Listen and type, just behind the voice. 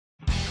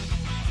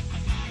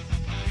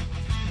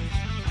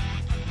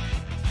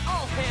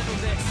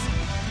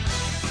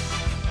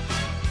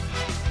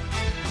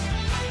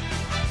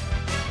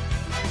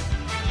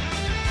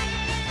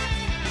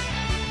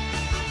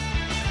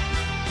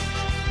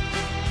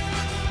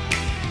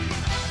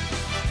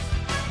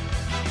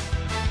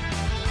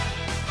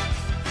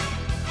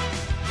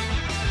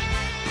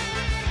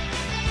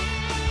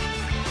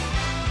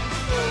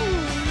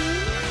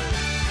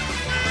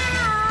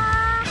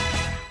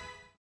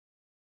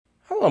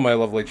my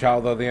lovely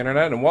child of the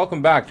internet, and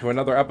welcome back to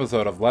another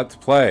episode of Let's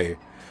Play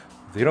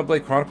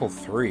Xenoblade Chronicles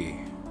 3.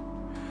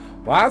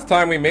 Last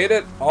time we made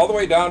it all the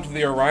way down to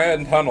the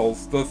Etrian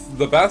tunnels,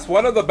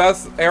 one of the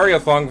best area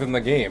songs in the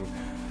game.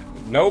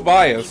 No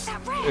bias,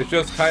 it's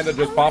just kind of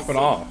just popping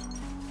off.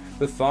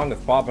 This song is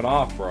popping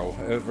off, bro.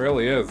 It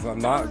really is. I'm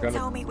not gonna...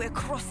 Tell me we're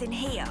crossing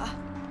here.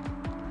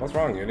 What's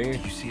wrong, Uni? Do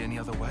you see any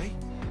other way?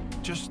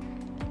 Just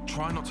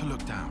try not to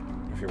look down.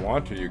 If you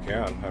want to, you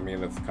can. I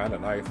mean, it's kind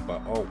of nice,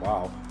 but oh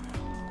wow.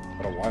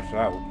 Better watch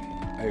out.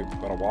 Hey,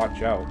 better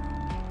watch out.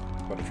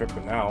 Better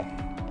tripping now.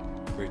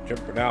 Be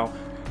tripping now.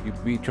 You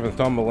be tripping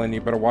stumbling.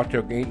 You better watch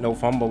out. Ain't no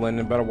fumbling.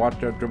 And better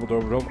watch out. Dribble,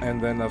 dribble, dribble.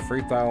 And then a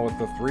freestyle with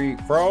the three.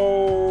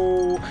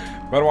 Bro!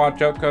 Better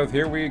watch out, because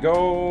here we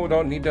go.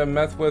 Don't need to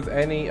mess with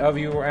any of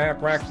you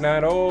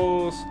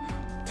arachnados.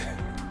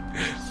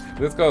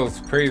 This goes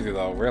crazy,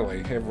 though, really.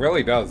 It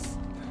really does.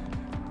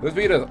 This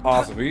beat is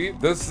awesome.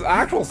 This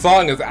actual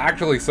song is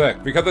actually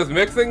sick because it's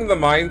mixing the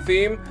mine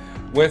theme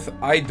with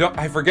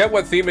I forget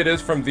what theme it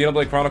is from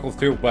Xenoblade Chronicles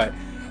 2, but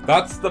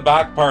that's the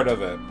back part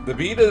of it. The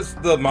beat is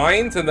the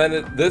mines, and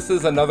then this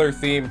is another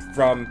theme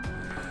from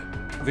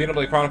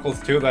Xenoblade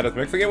Chronicles 2 that is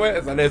mixing it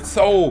with, and it's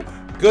so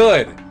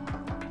good.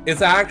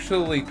 It's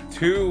actually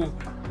too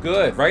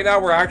good. Right now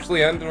we're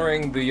actually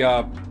entering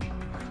the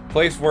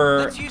place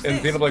where in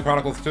Xenoblade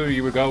Chronicles 2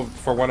 you would go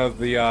for one of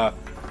the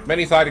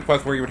many side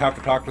quests where you would have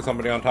to talk to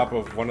somebody on top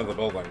of one of the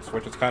buildings,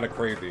 which is kind of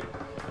crazy.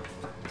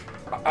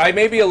 I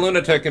may be a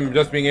lunatic in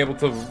just being able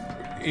to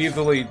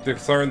easily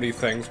discern these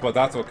things, but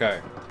that's okay.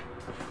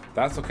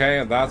 That's okay,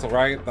 and that's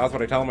alright. That's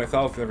what I tell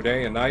myself every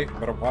day and night.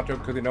 Better watch out,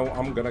 because you know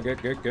I'm gonna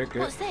get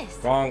What's this?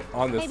 wrong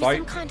on this Maybe site.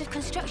 some kind of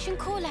construction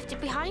core left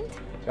it behind?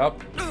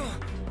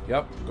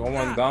 Yep,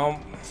 going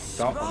down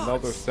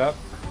another step.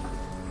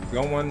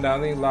 Going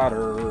down the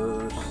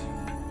ladders.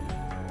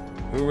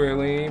 Who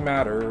really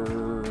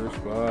matters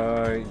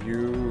but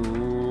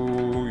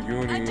you,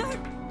 Uni. I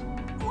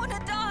don't want to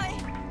die.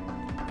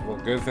 Well,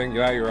 good thing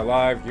that you're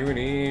alive,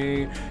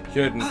 Uni.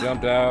 Shouldn't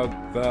jumped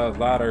out the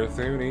ladder,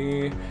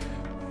 Uni.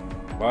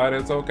 But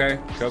it's okay,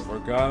 because we're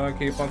gonna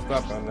keep on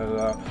stepping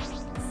it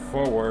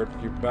forward.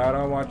 You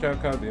better watch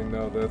out, because you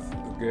know this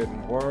is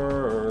getting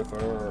worse.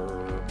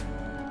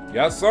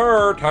 Yes,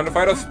 sir. Time to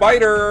fight a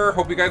spider.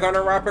 Hope you guys aren't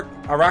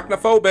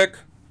arachnophobic.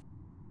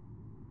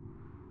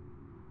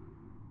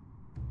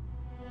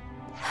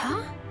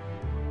 Huh?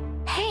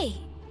 Hey,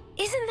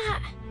 isn't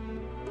that...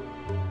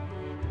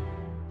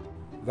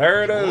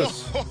 There it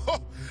is.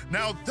 Oh,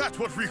 now that's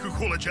what Riku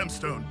call a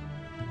gemstone.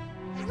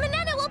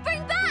 Manana will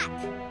bring back!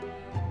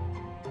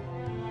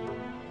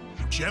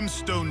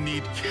 Gemstone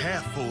need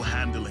careful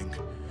handling.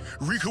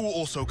 Riku will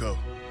also go.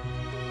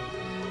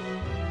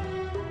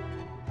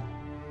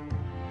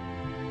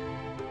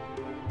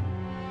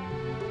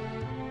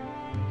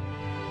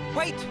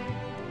 Wait!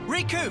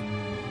 Riku!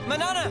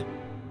 Manana!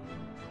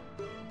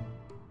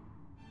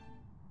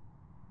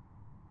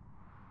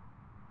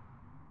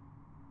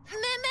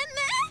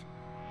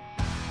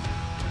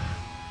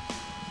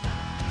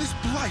 This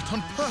blight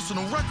on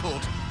personal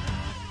record.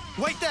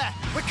 Wait there!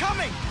 We're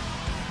coming!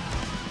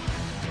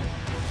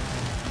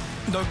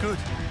 No good.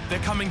 They're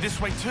coming this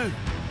way too.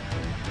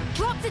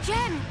 Drop the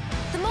gem!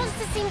 The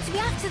monsters seem to be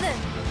after them.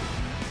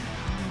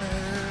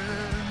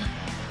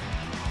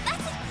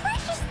 That's a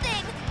precious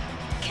thing!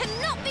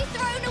 Cannot be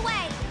thrown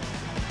away!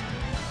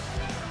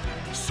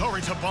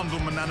 Sorry to bundle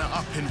Manana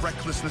up in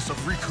recklessness of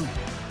Riku.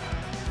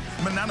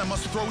 Manana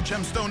must throw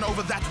gemstone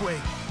over that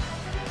way.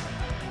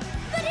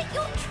 But it's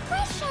your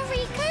treasure,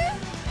 Riku!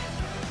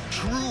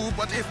 True,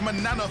 but if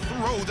Manana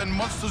throw, then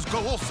monsters go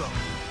also.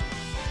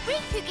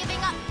 Riku giving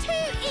up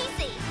too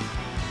easy!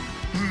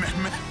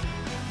 Meh.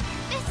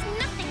 There's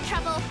nothing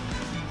trouble.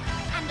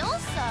 And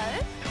also,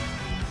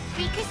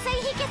 Riku say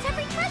he gets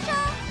every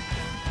treasure.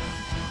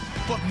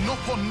 But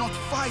Noppo not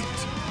fight.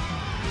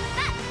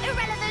 That's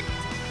irrelevant.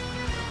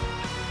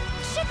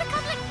 Should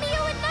become like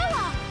Mio and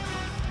Noah.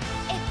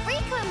 If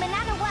Riku and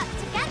Manana work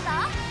together,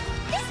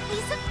 this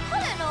piece of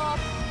pollen orb.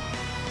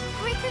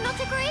 Riku not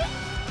agree?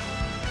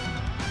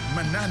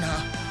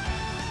 Manana.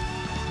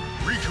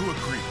 Riku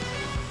agree.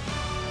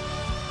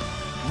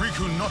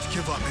 Riku not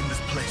give up in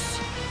this place.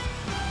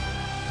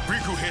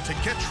 Riku here to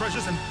get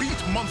treasures and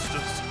beat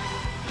monsters.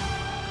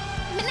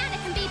 Manana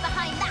can be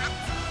behind that.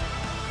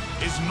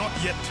 Is not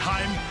yet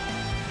time.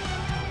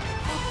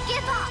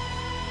 Give up.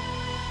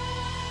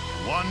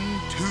 1,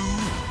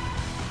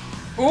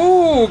 2.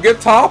 Ooh, get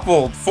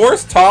toppled.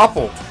 Force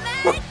toppled.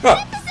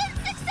 Magnificent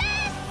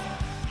success!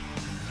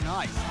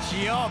 Nice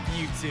job,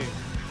 you two.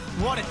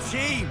 What a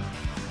team!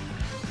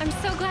 I'm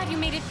so glad you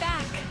made it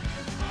back.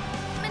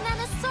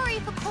 Manana's sorry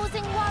for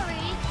causing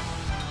worry.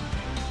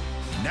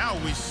 Now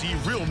we see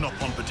real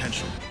Noppon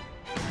potential.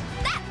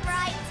 That's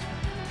right.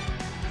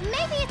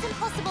 Maybe it's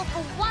impossible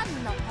for one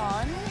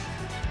Noppon.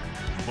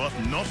 But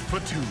not for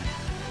two.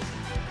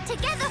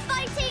 Together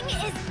fighting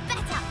is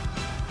better.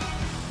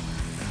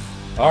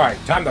 Alright,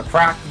 time to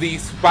crack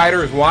these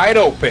spiders wide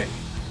open.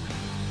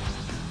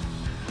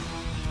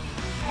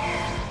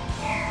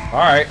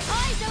 Alright.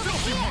 Eyes over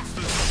here.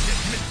 Monsters get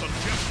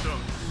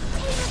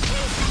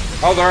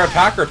Oh, they're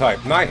attacker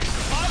type. Nice.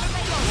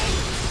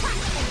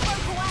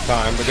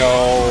 Time to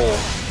go.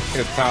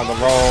 It's time to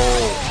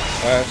roll.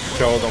 Let's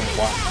show them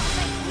what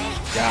we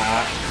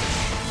got.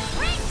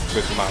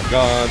 With my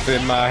guns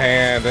in my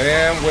hand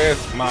and with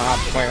my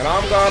plan,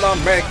 I'm gonna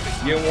make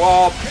you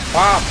all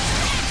pop.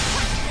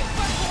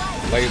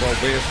 Later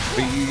with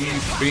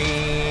these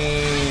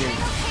beams,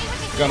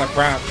 gonna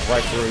crack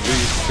right through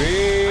these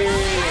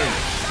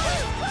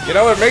beams. You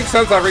know, it makes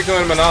sense that Riku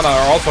and Manana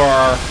are also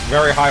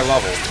very high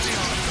level.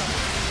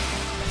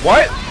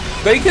 What?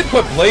 They can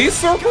put blaze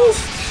circles?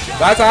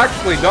 That's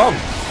actually dumb.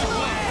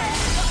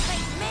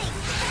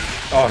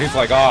 Oh, he's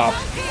like, ah.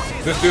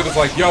 This dude is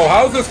like, yo,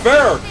 how's this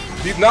fair?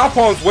 These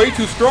napalm's way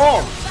too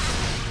strong.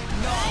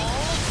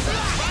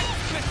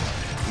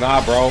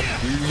 Nah, bro.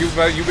 You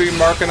be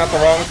marking at the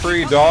wrong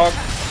tree, dog.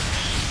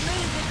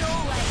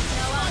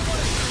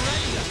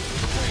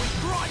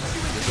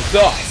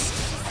 Dust.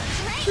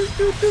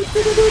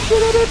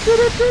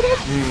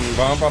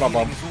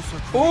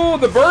 Ooh,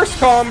 the burst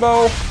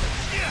combo.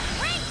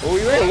 Ooh,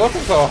 you ain't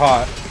looking so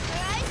hot.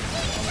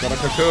 Got a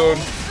cocoon.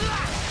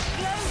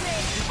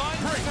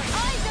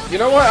 You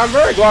know what? I'm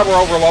very glad we're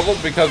over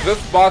leveled because this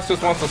boss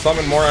just wants to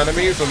summon more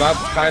enemies, and that's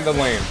kind of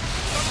lame.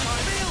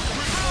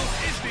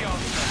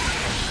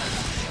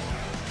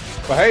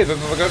 But hey,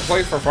 this is a good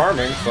place for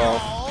farming,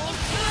 so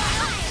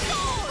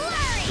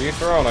each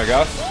their own, I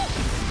guess.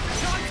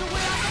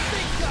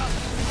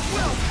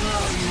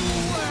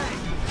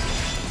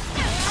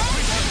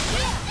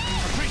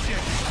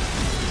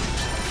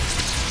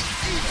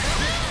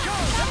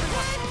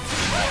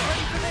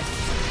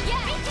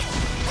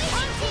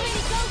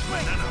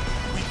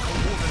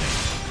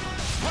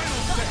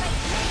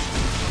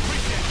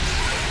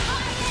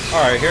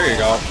 Alright, here you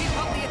go.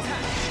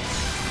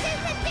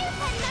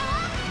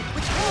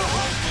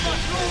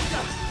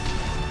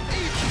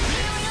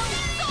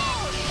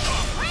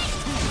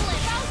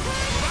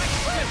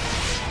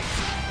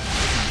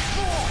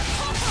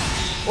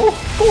 Ooh,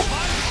 ooh.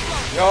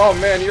 Oh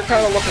man, you're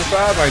kind of looking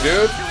sad, my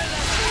dude.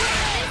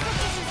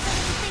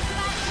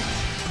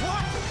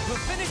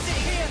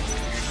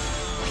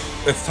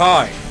 It's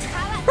time.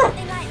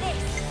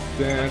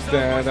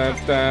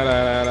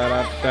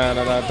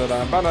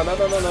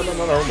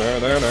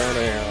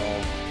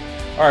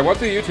 Alright, what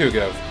do you two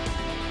give?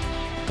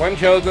 When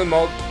chosen,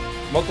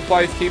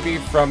 multiplies TP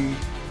from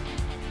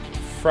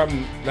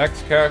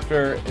next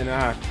character in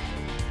act.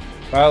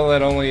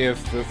 Valid only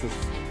if this is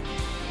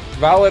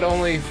valid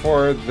only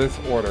for this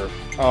order.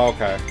 Oh,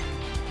 okay.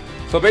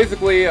 So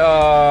basically,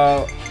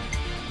 okay,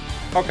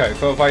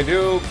 so if I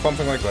do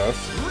something like this,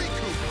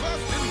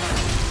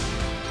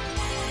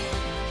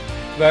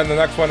 then the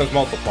next one is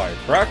multiplied,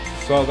 correct?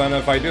 So then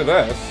if I do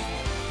this,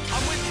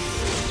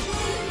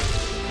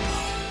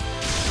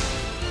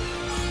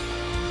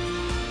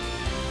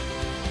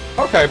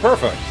 okay,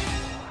 perfect.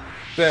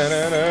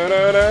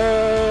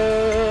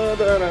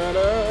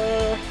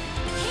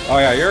 Oh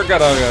yeah, you're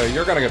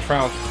gonna get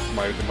trounced,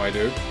 my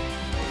dude.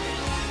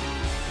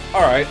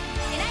 All right,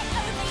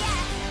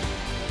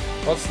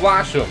 let's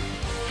slash him.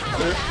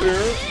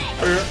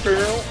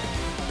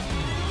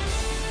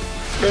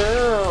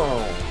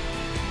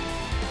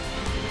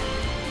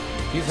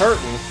 He's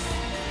hurting.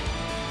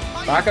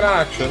 Back in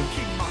action.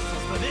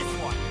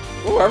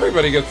 Ooh,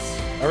 everybody gets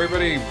 7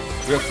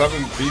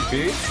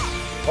 BP.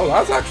 Oh,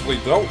 that's actually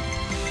dope.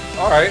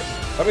 Alright,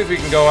 that means we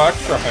can go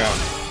extra ham.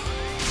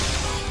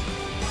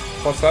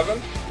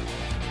 +7?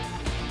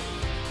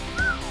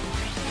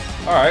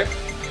 Alright.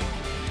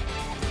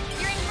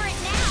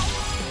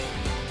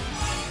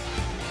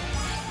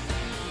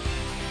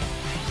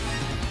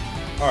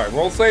 Alright,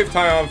 we'll save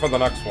Tyon for the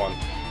next one.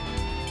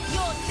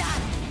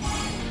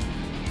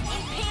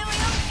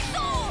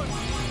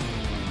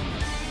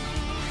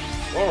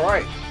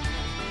 Alright.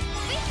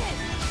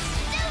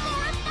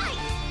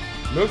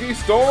 Noogie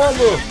Storm!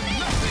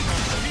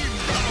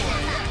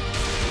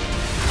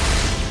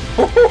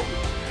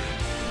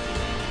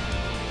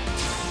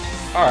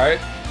 Alright.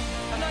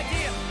 An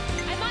idea.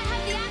 I might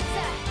have the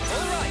answer.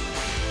 Alright.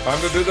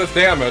 Time to do this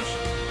damage.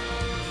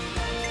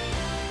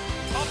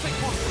 I'll take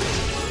one.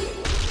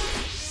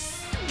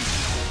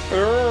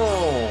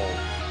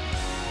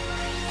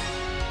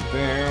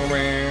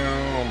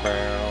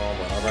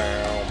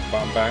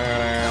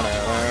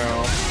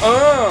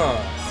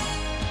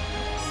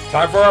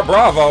 Time for a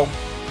Bravo.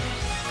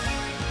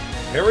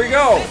 Here we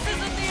go.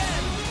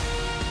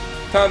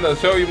 Time to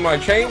show you my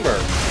chamber.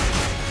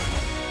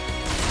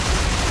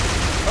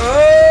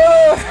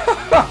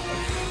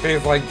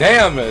 He's like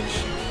damage.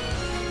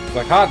 He's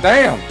like hot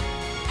damn. I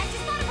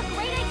just thought of a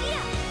great idea.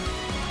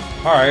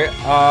 Alright,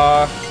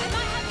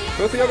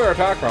 who's the other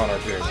attacker on our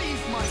team?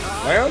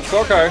 Lance?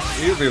 Okay,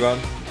 easy then.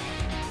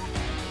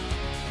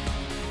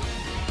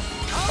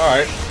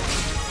 Alright.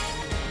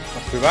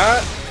 Let's do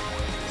that.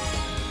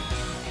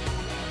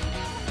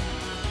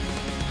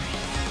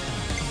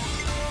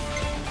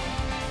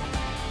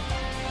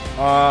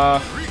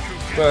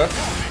 This.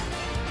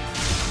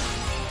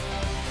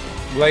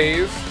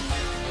 Blaze.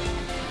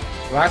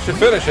 That should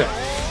finish it.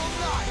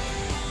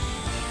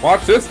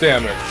 Watch this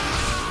damage.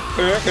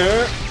 Nice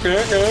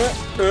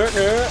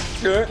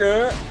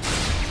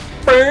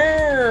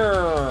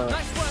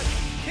work.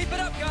 Keep it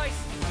up, guys.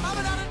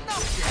 Haven't had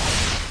enough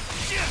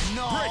yet.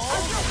 No.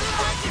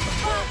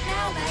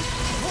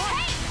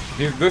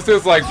 Dude, this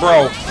is like,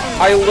 bro,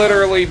 I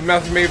literally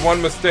made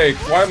one mistake.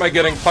 Why am I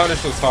getting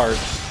punished this hard?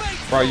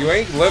 Bro, you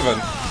ain't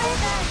living.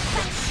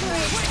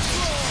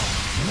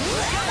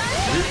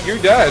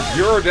 You're dead.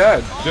 You're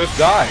dead. Just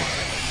die.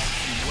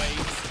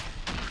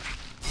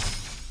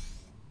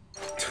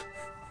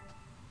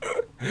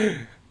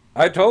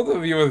 I told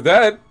him he was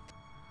dead.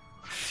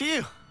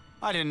 Phew.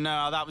 I didn't know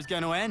how that was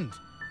going to end.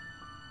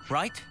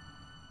 Right?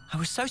 I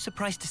was so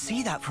surprised to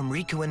see that from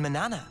Riku and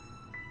Manana.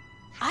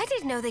 I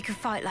didn't know they could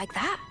fight like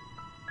that.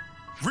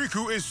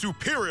 Riku is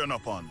superior,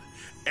 Noppon.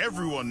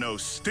 Everyone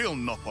knows still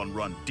Noppon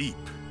run deep.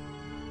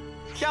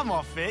 Come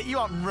off it. You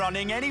aren't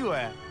running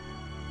anywhere.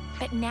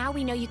 But now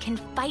we know you can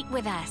fight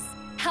with us.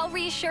 How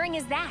reassuring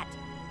is that?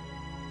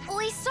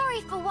 Oi,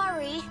 sorry for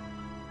worry.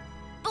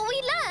 But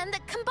we learned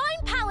that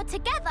combined power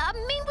together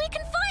mean we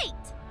can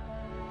fight.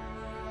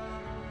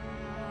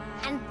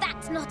 And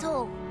that's not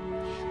all.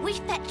 We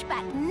fetched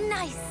back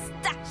nice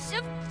stash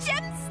of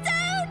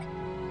gemstone.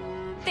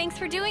 Thanks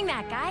for doing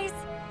that, guys.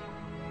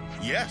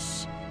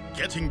 Yes,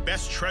 getting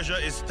best treasure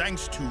is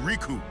thanks to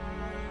Riku.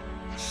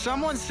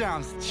 Someone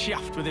sounds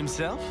chuffed with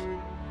himself.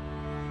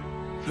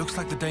 Looks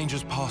like the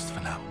danger's past for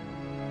now.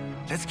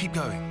 Let's keep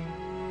going.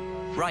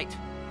 Right.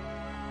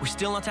 We're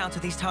still not out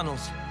of these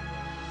tunnels.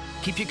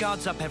 Keep your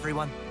guards up,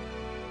 everyone.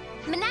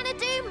 Manana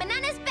do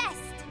Manana's best.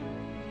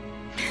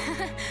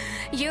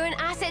 You're an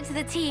asset to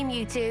the team,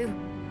 you two.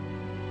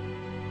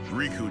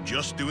 Riku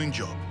just doing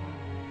job.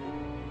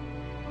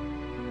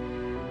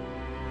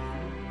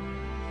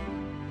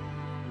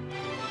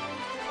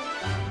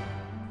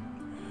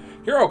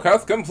 Hero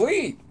quest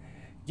complete!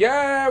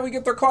 Yeah, we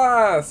get their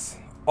class!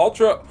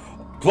 Ultra...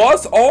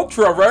 Plus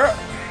ultra rare...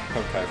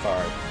 Okay,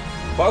 sorry.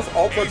 Plus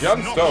ultra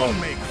gemstone.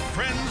 Make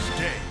friends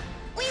day.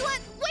 We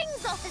worked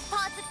wings off as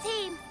part of the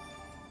team.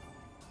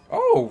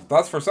 Oh,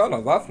 that's for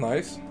Senna. That's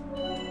nice.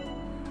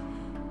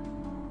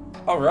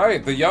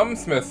 Alright, the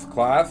Yumsmith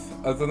class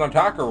is an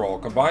attacker role.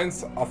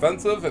 Combines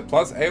offensive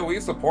plus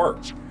AoE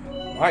support.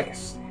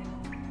 Nice.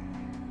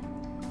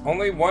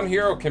 Only one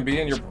hero can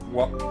be in your...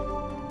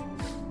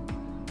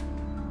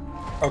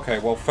 Okay,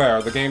 well,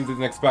 fair. The game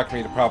didn't expect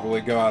me to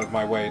probably go out of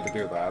my way to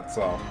do that,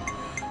 so...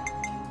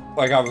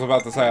 Like, I was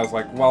about to say, I was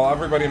like, well,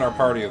 everybody in our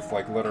party is,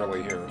 like,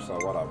 literally here, so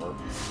whatever.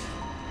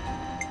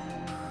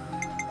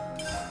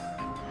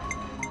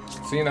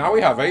 See, now we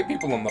have 8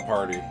 people in the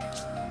party.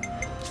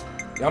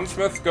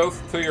 Yumsmith goes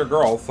to your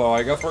girl, so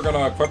I guess we're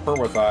gonna equip her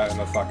with that in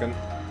a second.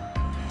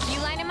 You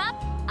line him up,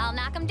 I'll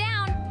knock him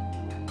down.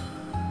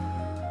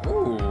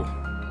 Ooh.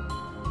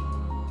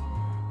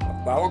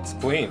 That looks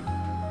clean.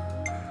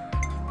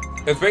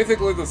 It's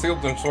basically the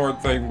Shield and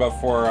Sword thing, but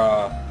for,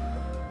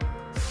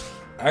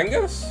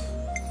 Angus?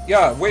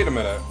 Yeah, wait a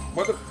minute.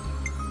 What the...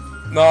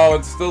 No,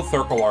 it's still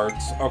Circle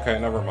Arts. Okay,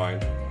 never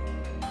mind.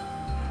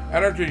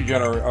 Energy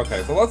Generator.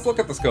 Okay, so let's look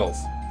at the skills.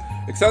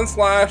 Extend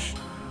Slash,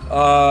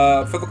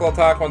 physical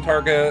attack on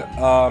target,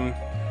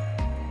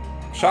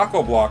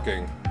 Shackle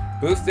Blocking.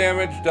 Boost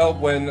damage dealt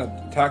when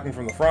attacking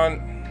from the front.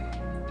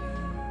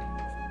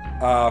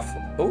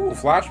 Ooh,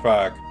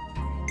 Flashback.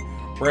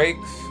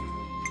 Breaks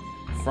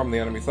from the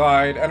enemy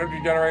side. Energy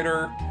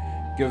Generator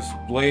gives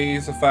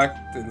blaze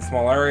effect in a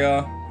small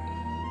area.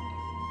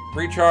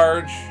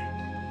 Recharge.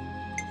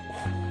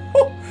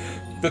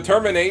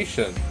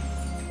 Determination.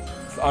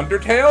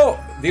 Undertale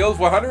deals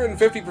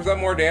 150%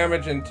 more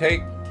damage and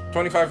take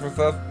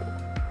 25%.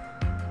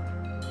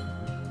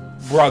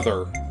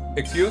 Brother,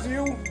 excuse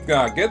you?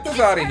 Get this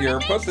out of here.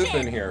 Put this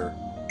in here.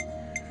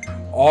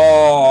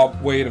 Oh,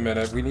 wait a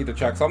minute. We need to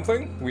check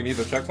something. We need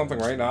to check something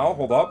right now.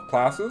 Hold up.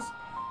 Classes.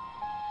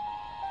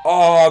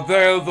 Oh,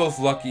 they're those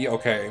lucky.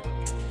 Okay.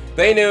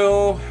 They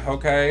knew.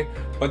 Okay.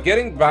 But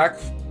getting back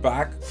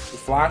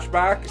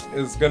flashback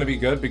is going to be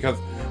good because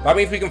that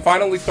means we can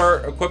finally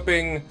start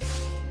equipping,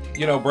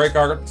 you know, break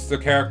arcs to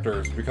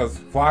characters because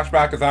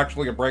flashback is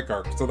actually a break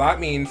arc. So that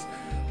means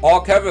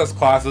all Kevis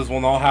classes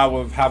will now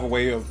have a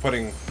way of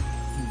putting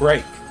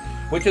break,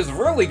 which is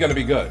really going to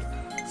be good.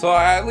 So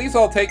at least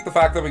I'll take the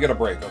fact that we get a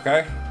break,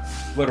 okay?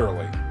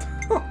 Literally.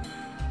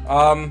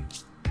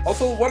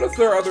 Also, what is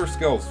their other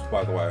skills,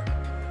 by the way?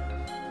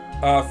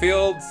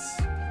 Fields,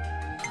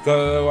 do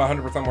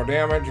 100% more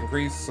damage,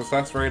 increase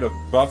success rate of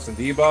buffs and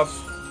debuffs,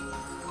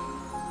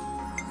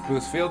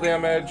 boost field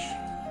damage,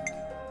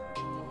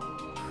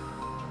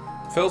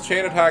 fills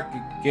chain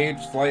attack gauge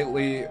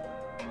slightly.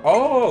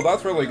 Oh,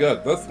 that's really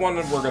good. This one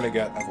we're gonna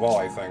get as well,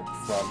 I think,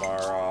 from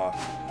our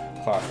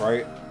class,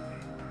 right?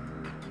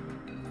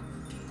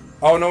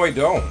 Oh no, we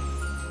don't.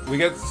 We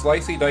get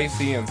Slicey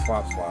Dicey and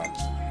Slap Slap.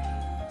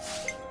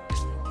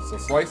 So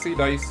Slicey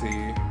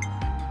Dicey.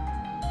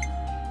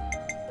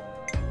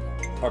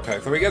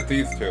 Okay, so we get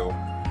these two.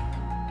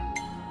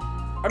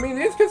 I mean,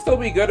 these could still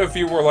be good if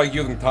you were, like,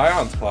 using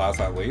Tyon's class,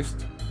 at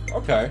least.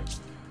 Okay.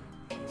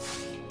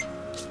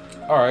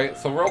 Alright,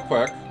 so real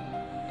quick.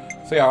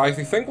 So yeah, I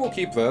think we'll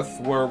keep this,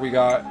 where we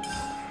got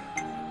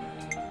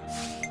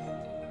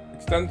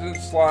extended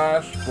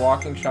slash,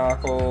 blocking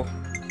shackle.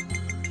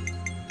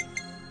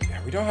 Yeah,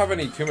 we don't have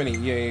too many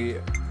EA.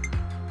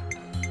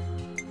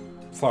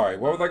 Sorry,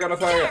 what was I gonna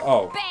say?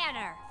 Oh,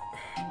 Banner.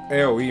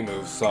 AoE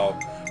moves. So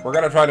we're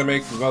gonna try to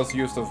make the most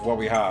use of what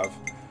we have.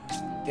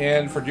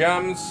 And for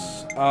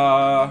gems,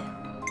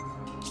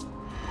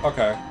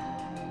 okay.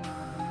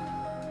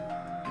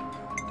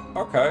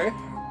 Okay.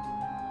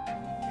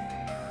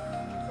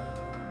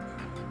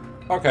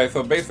 Okay,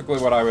 so basically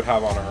what I would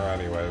have on her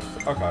anyways.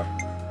 Okay.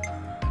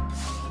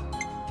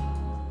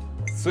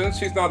 Since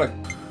she's not a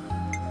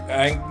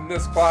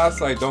Agnes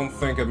class, I don't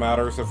think it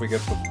matters if we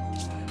get the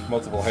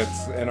multiple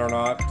hits in or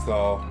not,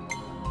 so...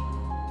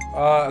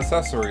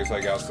 accessories, I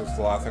guess, is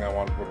the last thing I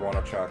would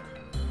want to check.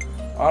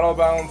 Auto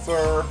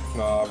balancer,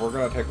 no, we're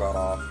gonna take that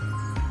off.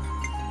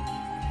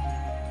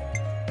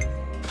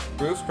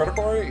 Boost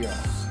critical rate?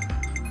 Yes.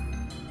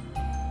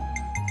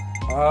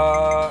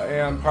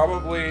 And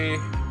probably...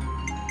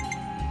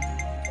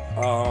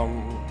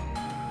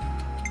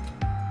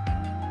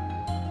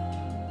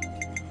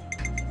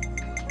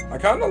 I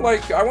kind of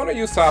like... I want to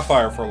use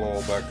Sapphire for a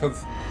little bit,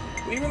 because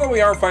even though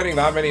we aren't fighting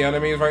that many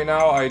enemies right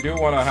now, I do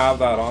want to have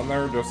that on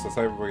there, just to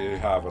say we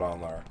have it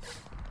on there.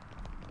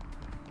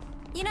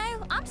 You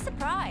know, I'm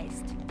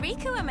surprised.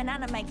 Riku and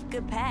Manana make a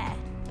good pair.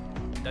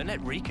 Don't let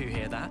Riku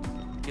hear that.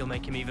 You'll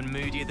make him even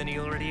moodier than he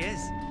already is.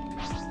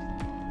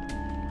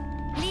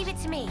 Leave it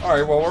to me.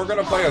 Alright, well, we're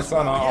gonna play as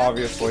Senna,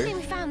 obviously. Good thing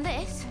we found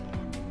this.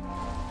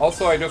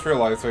 Also, I just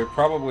realized we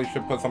probably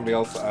should put somebody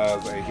else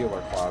as a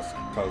healer class,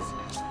 because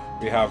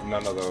we have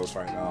none of those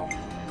right now.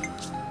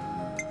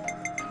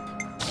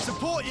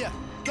 Support you.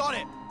 Got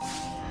it.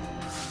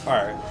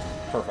 Alright,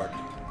 perfect.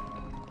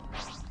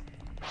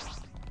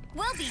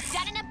 We'll be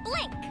done in a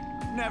blink.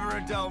 Never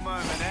a dull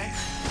moment, eh?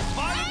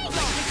 Hey!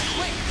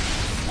 Quick!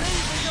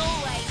 Move as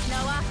always,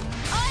 Noah.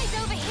 Eyes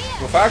over here.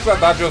 The fact that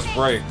that just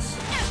breaks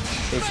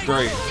is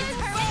great.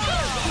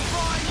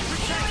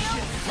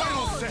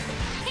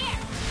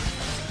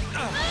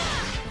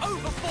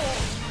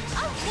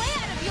 I'm way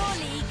out of your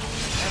league.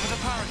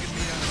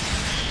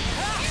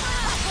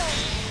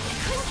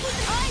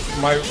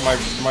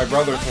 My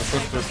brothers and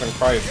sisters in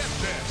Christ.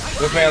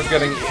 This man's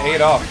getting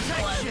ate up.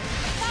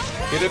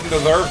 He didn't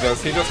deserve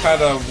this. He just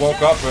kind of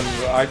woke up and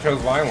I chose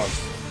violence.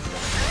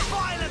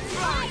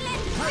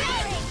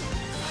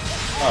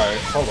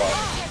 Alright, hold on.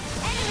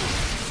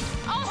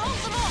 I'll hold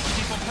them off.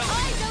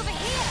 Eyes over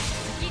here.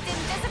 You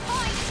didn't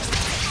disappoint.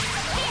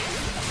 Here.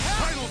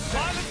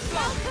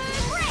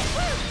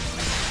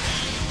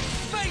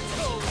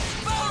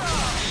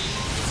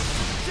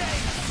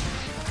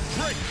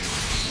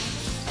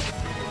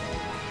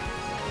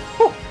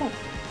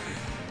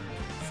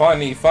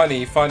 Funny,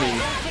 funny, funny.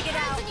 Figure it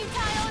out. We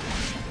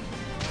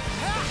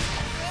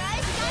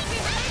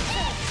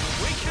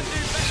can do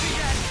better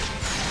yet.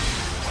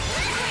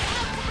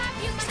 Have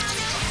you,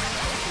 Manana?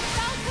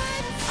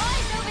 Falcon,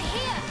 eyes over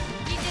here.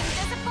 You didn't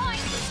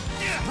disappoint.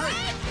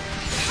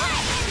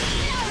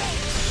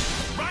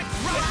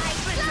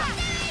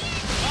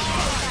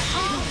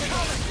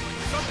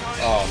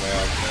 Oh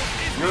man.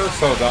 You're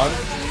so done.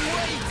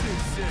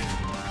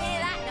 Hear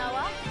that,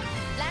 Noah?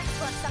 Let's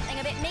want something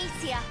a bit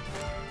meatier.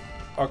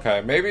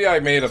 Okay, maybe I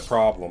made a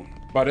problem,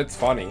 but it's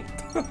funny.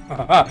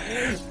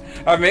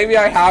 Maybe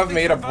I have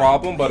made a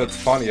problem, but it's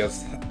funny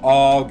as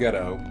all get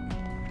out.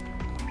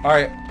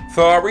 Alright,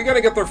 so are we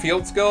gonna get their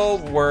field skill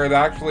where it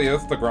actually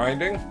is the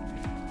grinding?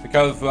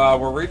 Because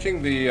we're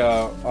reaching the,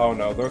 oh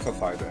no, there's a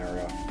side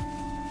area.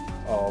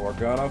 Oh, we're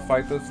gonna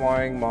fight this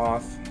flying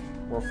moth.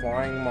 We're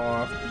flying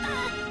moth.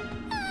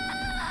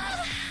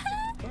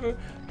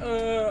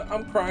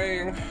 I'm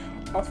crying.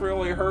 That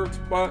really hurts,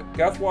 but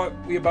guess what?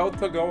 We about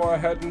to go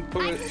ahead and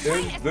put it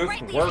in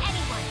this work.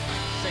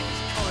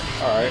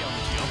 Alright.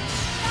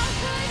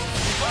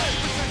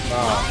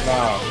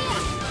 Nah.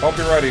 Hope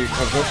you're ready,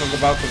 because this is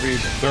about to be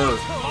dirt.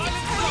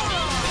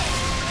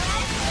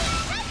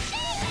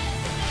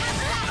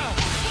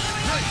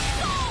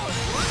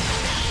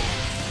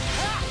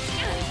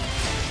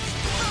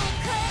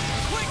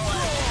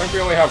 I think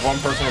we only have one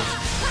person.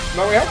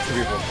 No, we have two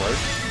people in break.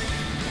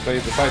 If they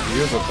decide to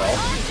use it, though.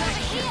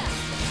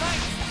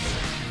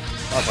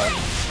 Okay,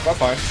 that's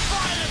fine.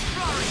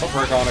 We'll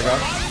break on again.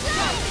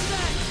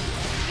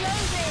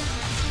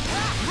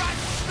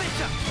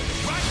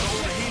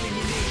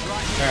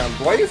 Man,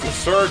 Blaze's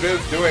Surge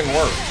is doing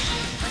work.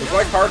 It's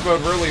like hard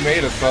mode really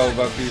made it so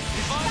that these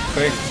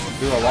things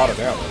do a lot of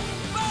damage.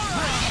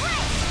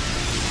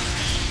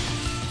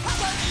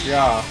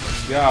 Yeah,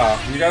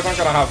 you guys aren't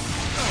gonna have...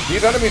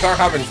 These enemies aren't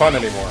having fun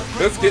anymore.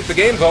 The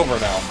game's over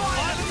now.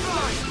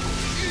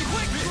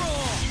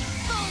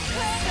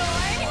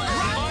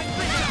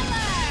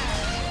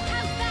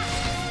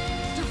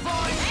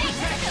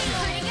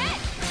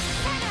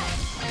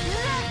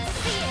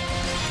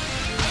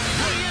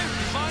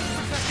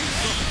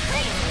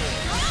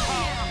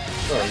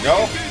 There we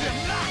go.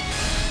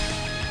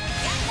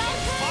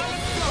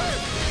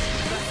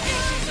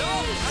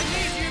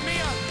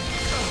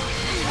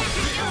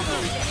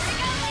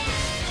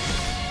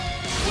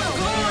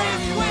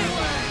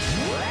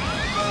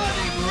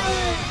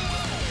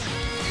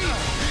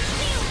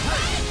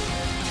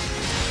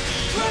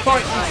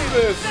 thought you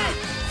do this.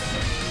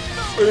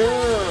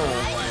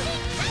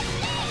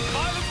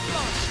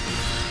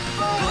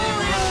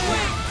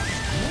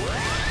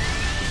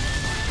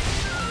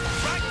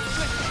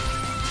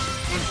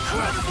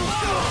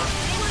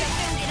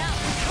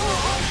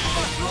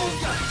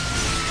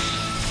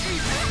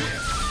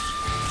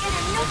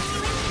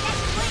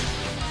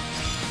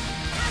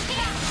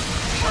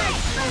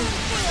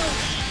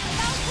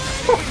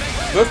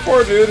 This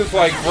poor dude is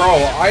like, bro,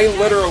 I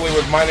literally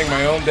was minding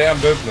my own damn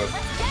business.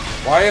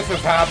 Why is this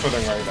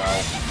happening right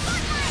now?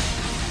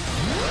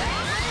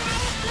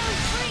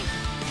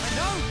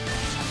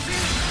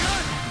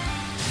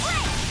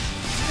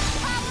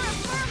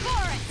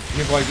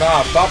 He's like,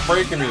 nah, stop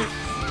breaking me.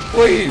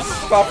 Please,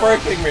 stop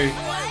breaking me.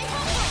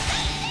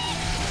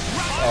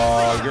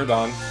 Oh, you're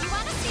done.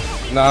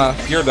 Nah,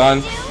 you're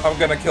done. I'm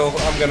gonna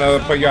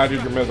put you out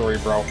of your misery,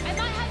 bro.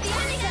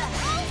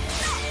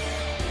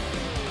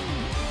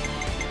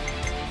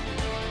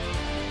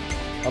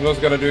 I'm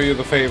just gonna do you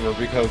the favor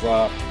because,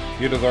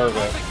 you deserve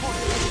it.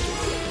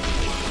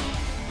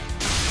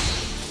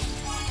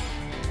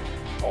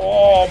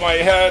 Oh, my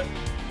head.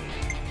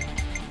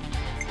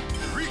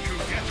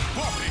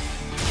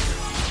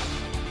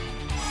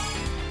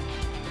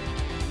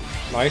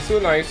 Nice-oo,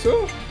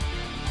 nice-oo.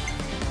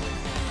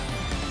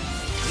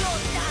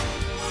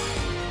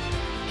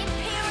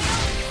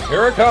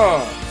 Here it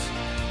comes.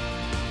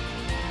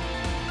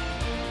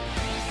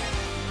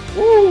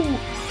 Woo!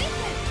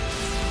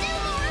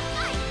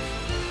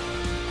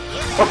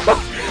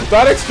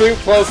 That extreme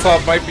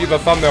close-up might be the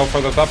thumbnail for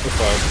this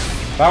episode.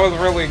 That was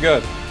really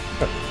good.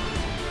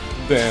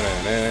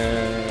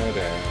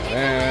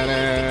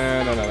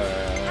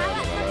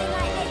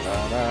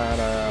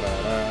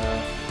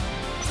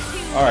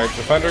 Alright,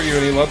 Defender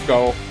Uni, let's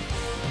go.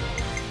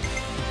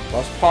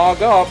 Let's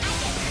pog up.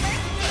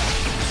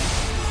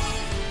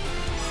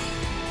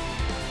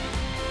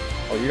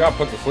 Oh, you got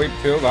put to sleep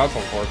too? That's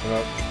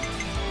unfortunate.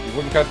 You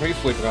wouldn't catch me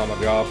sleeping on the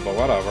job, but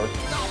whatever.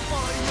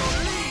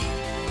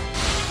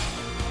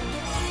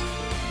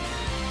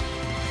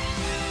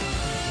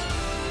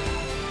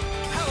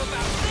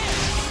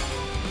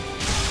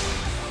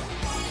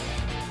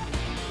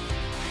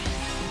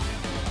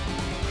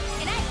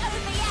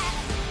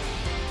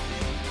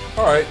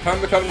 Alright, time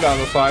to cut him down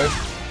to size.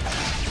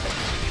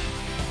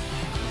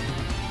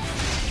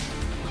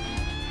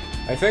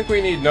 I think we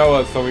need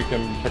Noah so we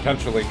can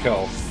potentially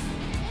kill.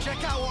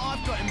 Check out what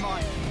I've got in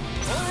mind.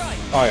 Alright.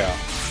 Oh yeah.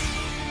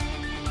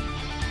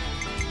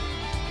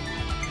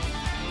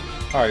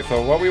 Alright,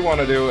 so what we want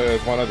to do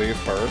is one of these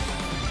first.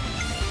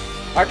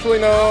 Actually,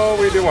 no,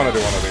 we do want to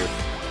do one of these.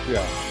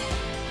 Yeah.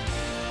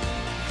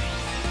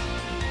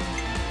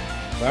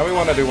 Now we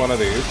want to do one of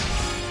these.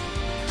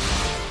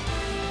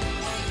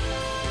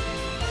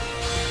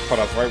 Put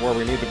us right where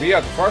we need to be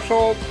at the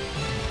threshold.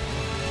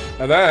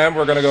 And then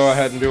we're going to go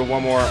ahead and do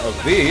one more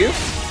of these.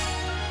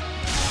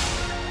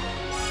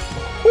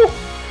 Whew.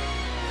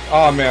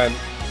 Oh man,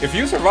 if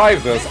you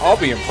survive this, I'll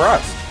be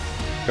impressed.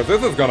 Because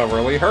this is going to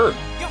really hurt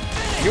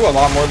you a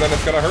lot more than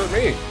it's going to hurt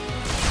me.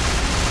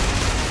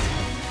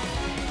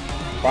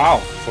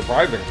 Wow,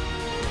 surprising.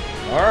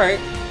 Alright.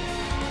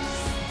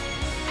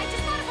 I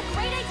just thought of a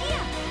great idea.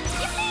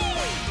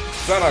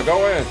 Yippee! Senna,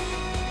 go in.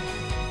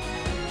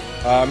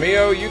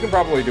 Mio, you can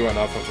probably do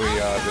enough if we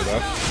do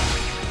this.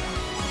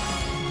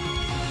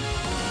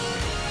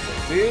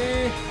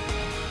 See?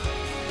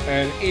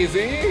 And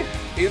easy.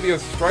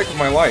 Easiest strike of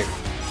my life.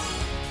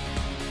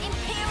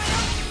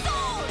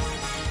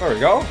 There we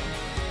go.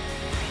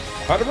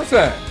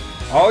 100%.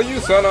 All you,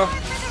 Senna.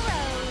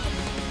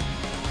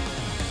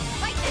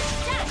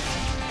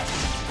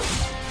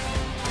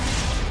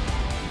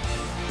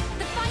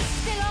 The fight's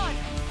still on.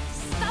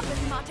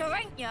 Stubborn mutter,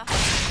 ain't ya?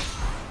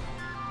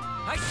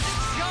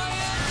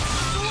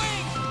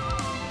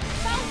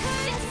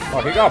 Oh,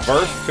 he got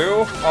burst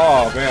too?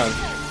 Oh man.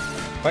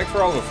 Thanks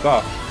for all the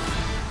stuff.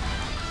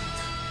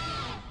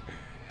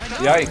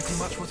 Yikes.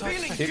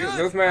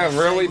 This man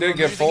really did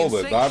get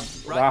folded. That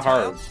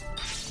hard.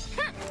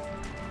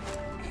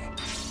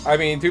 I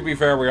mean, to be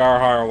fair, we are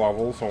higher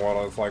level, so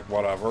what, it's like,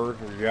 whatever.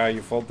 Yeah,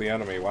 you fooled the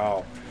enemy.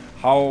 Wow.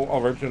 How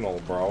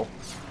original, bro.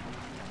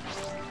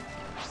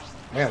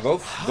 Man,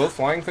 those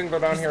flying things are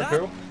down here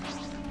too?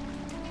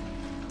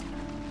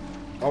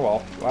 Oh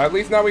well. At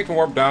least now we can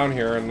warp down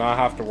here and not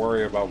have to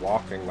worry about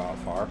walking that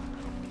far.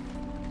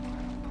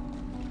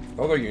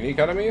 Those are unique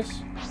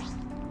enemies?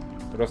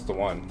 Or just the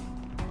one?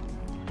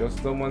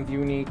 Just the one's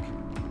unique.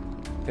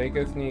 Take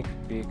a sneak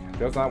peek.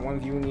 Just that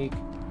one's unique.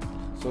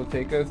 So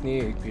take a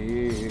sneak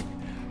peek.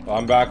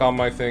 I'm back on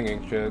my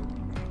singing shit.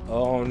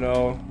 Oh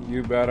no,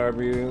 you better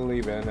be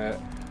leaving it.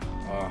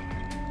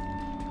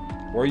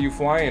 Where you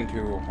flying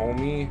to,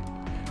 homie?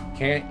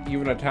 Can't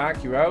even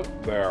attack you out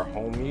there,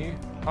 homie.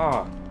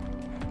 Huh.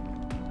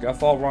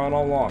 Guess I'll run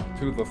along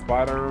to the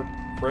spider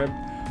crib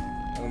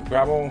and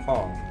grab a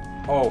thong.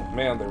 Oh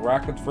man, the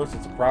rackets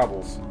versus the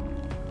crabbles.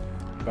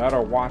 Better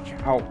watch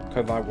out,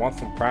 cause I want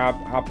some crab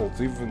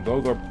apples, even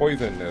though they're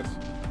poisonous.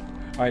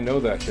 I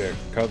know that shit,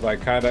 cause I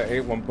kinda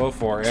ate one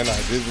before and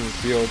I didn't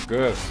feel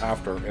good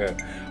after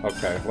it.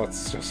 Okay,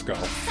 let's just go.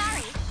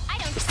 Sorry, I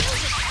don't feel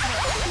this.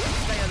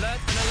 Stay alert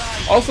and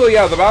alive. Also,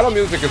 yeah, the battle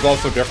music is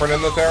also different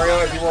in this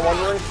area, if you were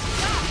wondering.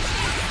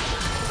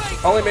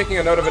 Only making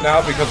a note of it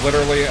now because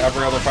literally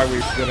every other fight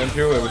we've been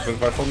into, it was been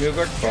special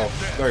music, so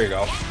there you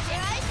go.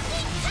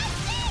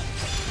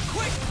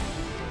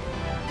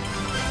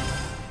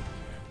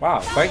 Wow,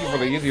 thank you for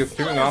the easiest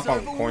tuning off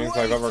on coins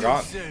I've ever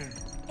got. Hear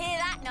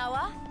that,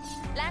 Noah?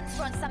 Lance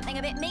wants something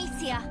a bit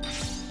meatier.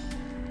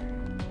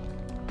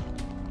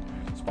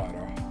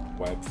 Spider,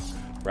 webs,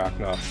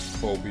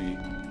 arachnophobia.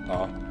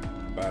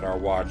 Better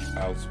watch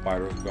out,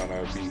 spider's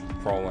gonna be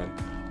crawling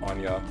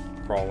on ya,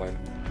 crawling.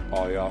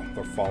 Oh yeah,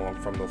 they're falling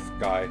from the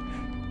sky.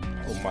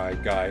 Oh my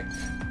guy,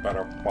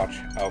 better watch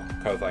out,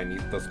 cause I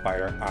need the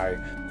spider eye,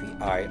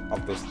 the eye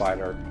of the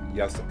spider.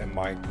 Yes, in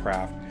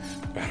Minecraft.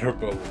 Better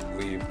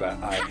believe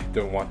that I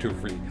don't want to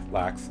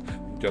relax.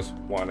 Just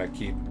wanna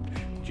keep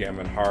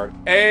jamming hard.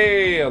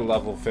 Hey,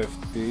 level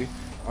 50.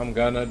 I'm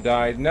gonna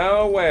die.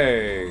 No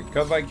way,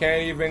 cause I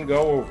can't even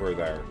go over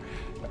there.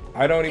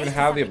 I don't even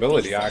have the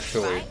ability,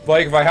 actually.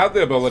 Like, if I had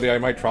the ability, I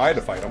might try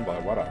to fight him,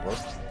 but whatever.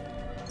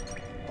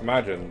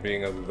 Imagine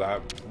being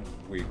that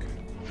weak.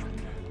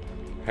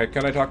 Hey,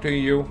 can I talk to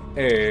you?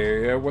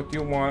 Hey, what do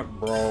you want,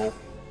 bro?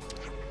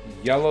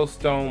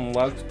 Yellowstone,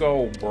 let's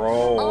go,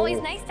 bro. Always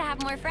nice to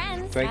have more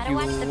friends. Thank Gotta you,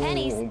 watch the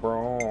pennies.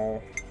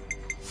 bro.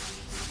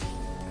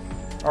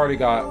 Already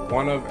got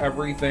one of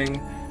everything.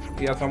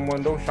 Yes, I'm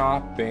window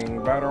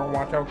shopping. Better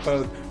watch out,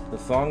 cause the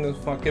song is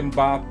fucking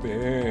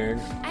bopping.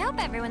 I hope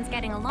everyone's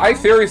getting along. I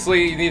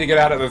seriously need to get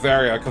out of this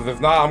area, because if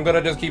not, I'm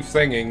gonna just keep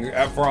singing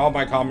for all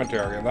my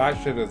commentary, and that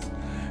shit is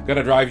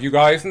gonna drive you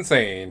guys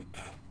insane.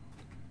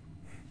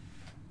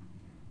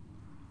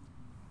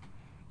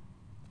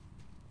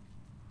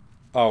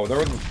 Oh, there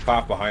was a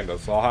path behind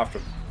us, so I'll have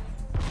to...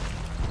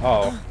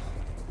 Oh.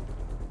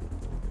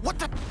 What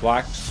the?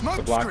 Black... Smoke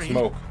the black screen?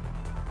 smoke.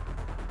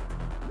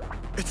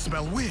 It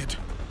smelled weird.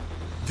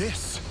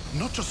 This,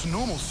 not just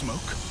normal smoke.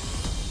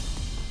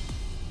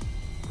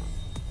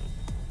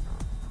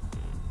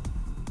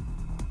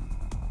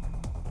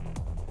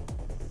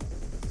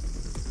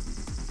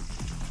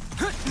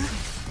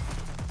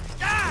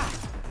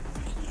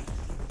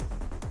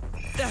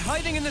 They're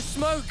hiding in the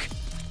smoke.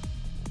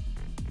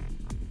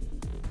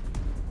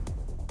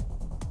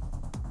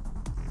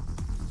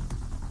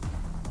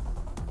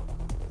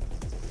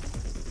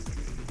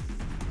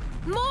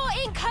 More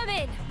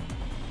incoming!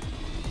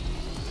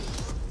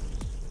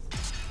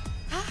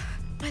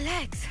 My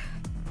legs.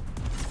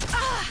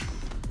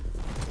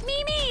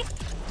 Mimi!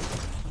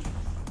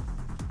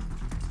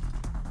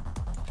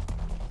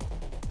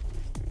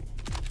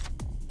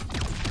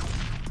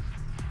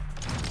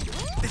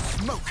 This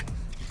smoke.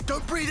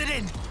 Don't breathe it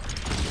in.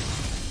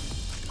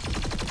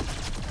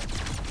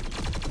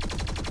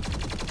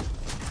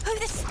 Who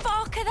the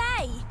spark are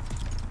they?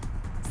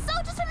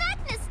 Soldiers from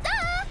Agnes,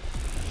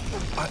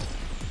 duh!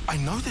 I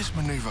know this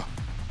maneuver.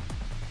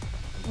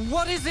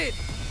 What is it?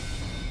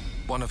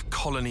 One of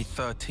Colony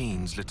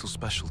 13's little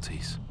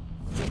specialties.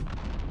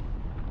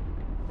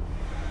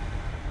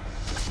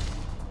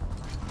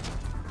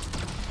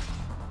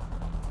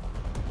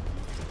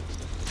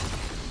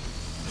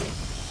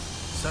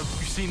 So,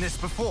 you've seen this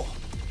before?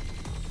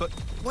 But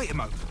wait a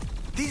moment.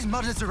 These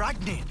mudders are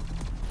Agnian.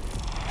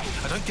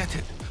 I don't get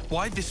it.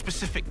 Why this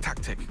specific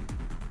tactic?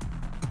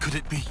 Could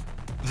it be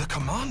the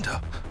commander?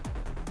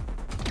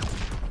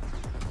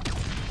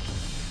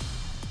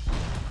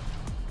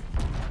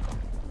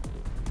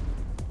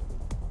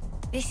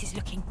 This is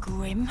looking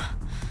grim.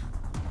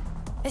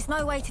 There's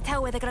no way to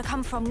tell where they're gonna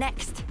come from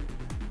next.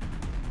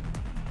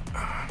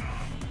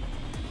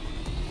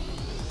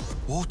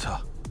 Water.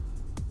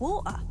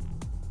 Water?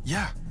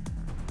 Yeah.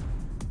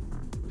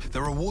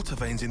 There are water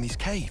veins in these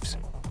caves.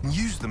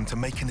 Use them to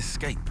make an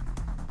escape.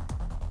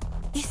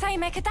 You say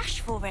make a dash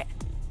for it?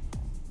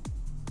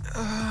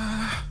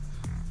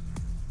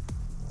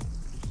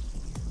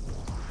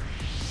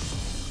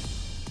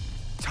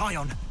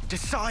 Tyon,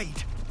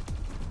 decide!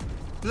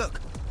 Look,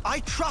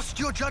 I trust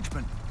your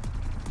judgment.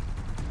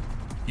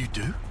 You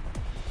do?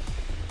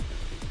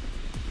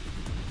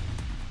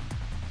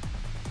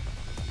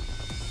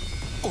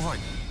 All right,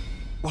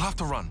 we'll have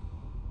to run.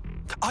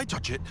 I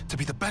judge it to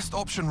be the best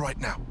option right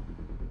now.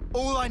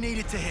 All I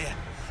needed to hear.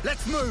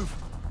 Let's move!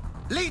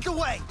 Lead the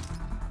way!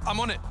 I'm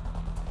on it.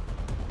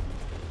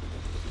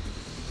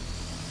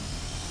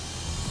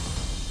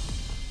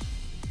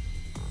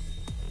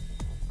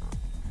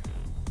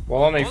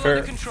 Well, only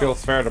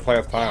feels fair to play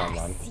with Tyon,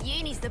 then.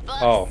 Uni's the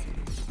boss. Oh.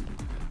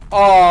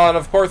 Oh, and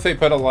of course they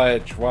put a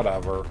ledge.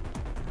 Whatever.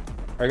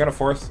 Are you gonna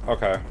force?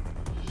 Okay.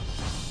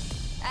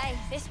 Hey,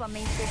 this one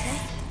means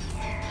business.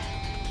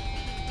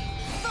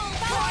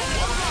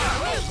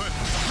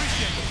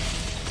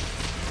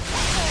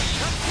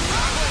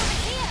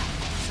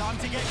 Time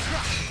to get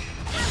crushed.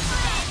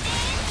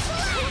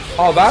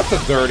 Oh, that's a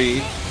dirty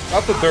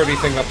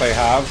thing that they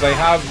have. They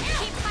have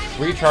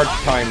recharge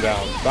time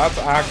down. That's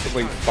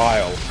actually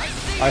vile.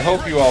 I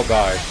hope you all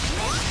die.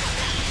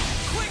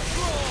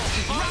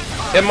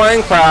 In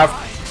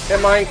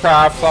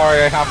Minecraft,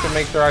 sorry, I have to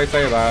make sure I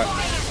say that.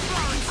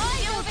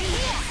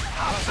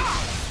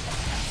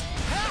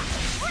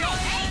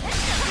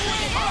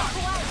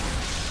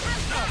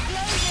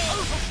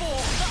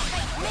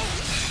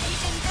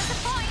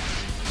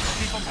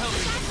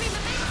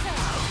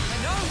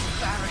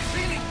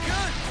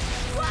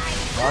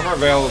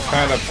 Unravel is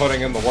kind of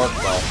putting in the work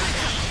though.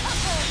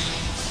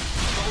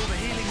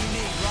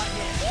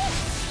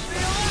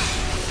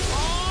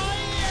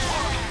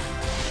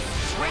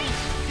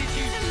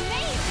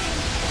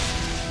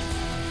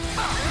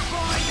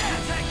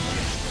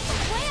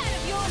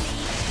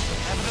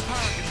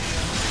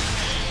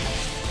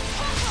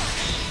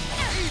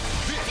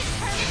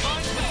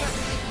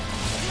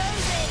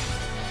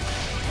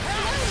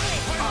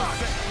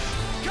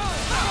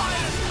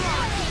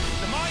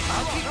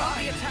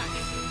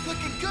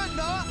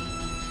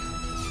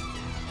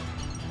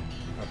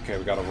 Okay,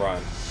 we gotta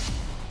run.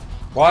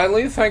 Well, at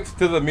least thanks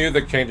to the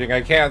music changing, I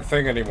can't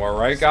sing anymore,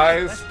 right,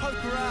 guys?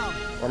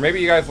 Or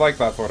maybe you guys like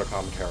that sort of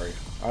commentary.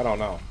 I don't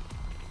know.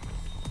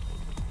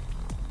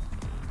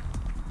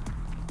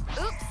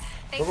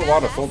 There's a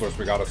lot of soldiers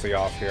we gotta see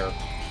off here.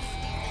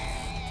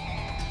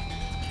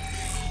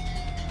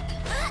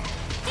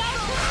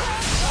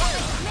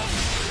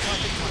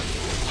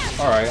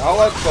 Alright, I'll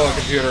let the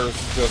computers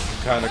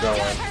just kind of go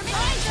in.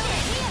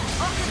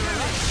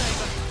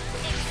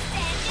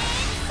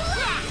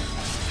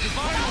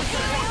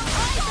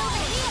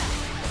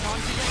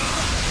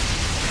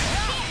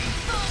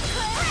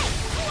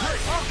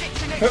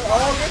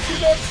 I'll get you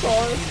next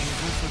time.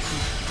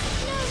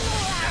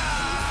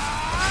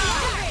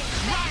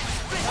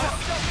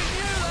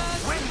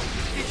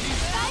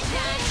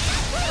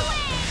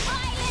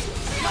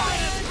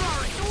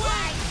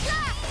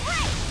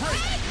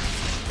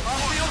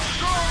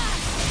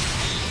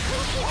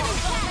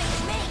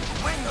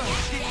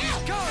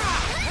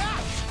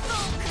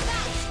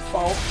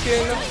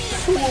 Falcon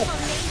swoop.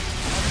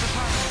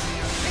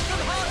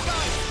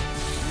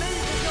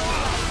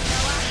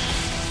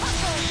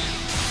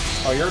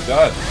 Oh, you're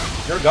done.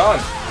 You're done.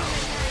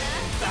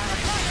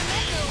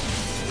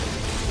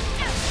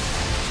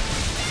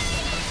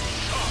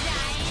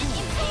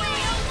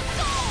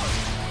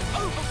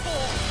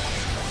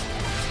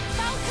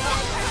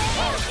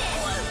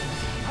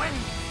 When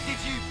did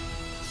you?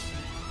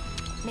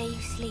 May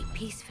you sleep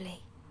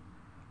peacefully.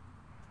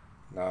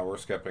 Nah, we're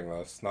skipping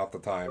this. Not the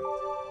time.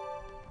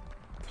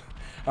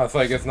 I was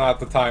like, it's not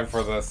the time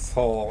for this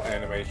whole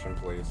animation,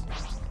 please.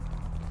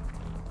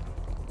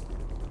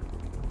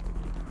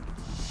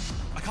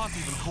 I can't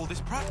even call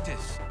this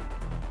practice.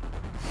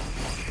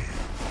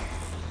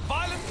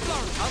 Violent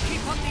blow. I'll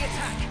keep up the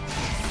attack.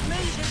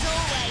 Smooth as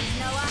always,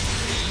 Noah.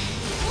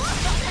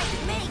 Not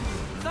me.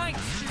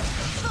 Thanks.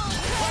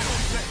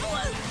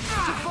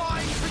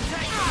 Divine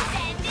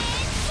protection.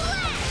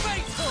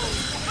 Fatal.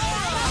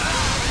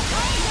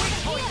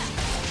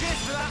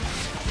 Cheers for that.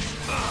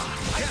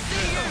 I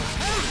see you.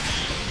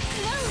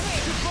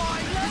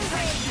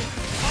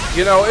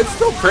 You know, it's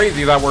still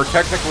crazy that we're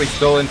technically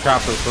still in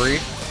Chapter 3.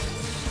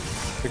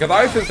 Because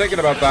I've been thinking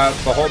about that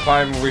the whole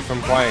time we've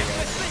been playing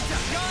it.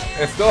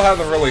 It still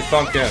hasn't really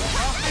sunk in.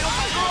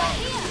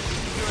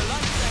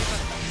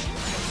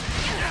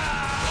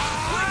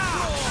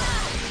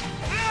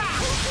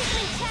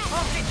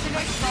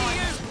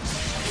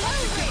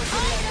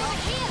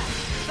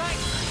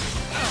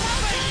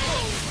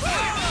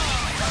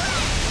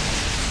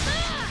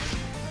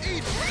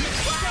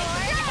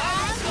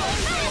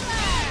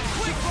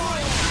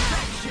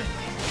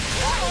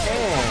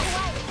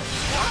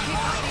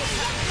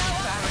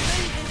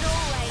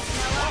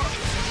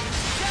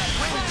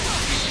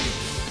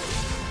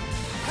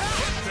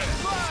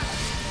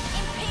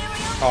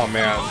 Oh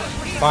man,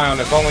 Bion,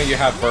 if only you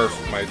had burst,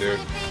 my dude.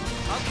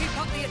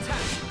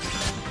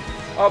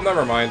 Oh,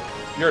 never mind.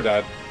 You're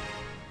dead.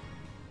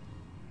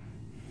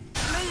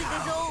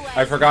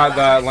 I forgot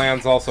that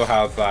Lance also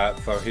has that,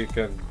 so he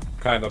can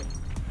kind of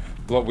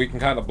we can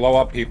kind of blow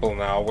up people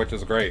now, which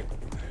is great.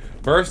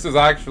 Burst is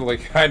actually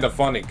kind of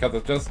funny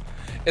because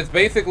it's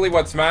basically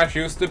what Smash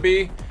used to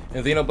be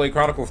in Xenoblade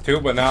Chronicles 2,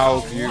 but now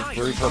it's used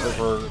repurposed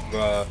for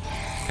the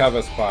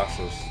Kevis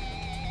classes.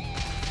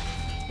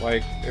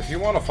 Like, if you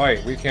want to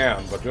fight, we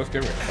can, but just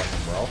give me a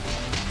second, bro.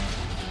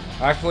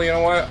 Actually, you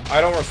know what?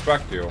 I don't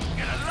respect you. Even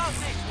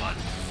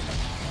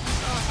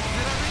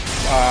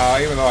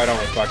though I don't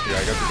respect you,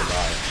 I guess you can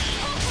die.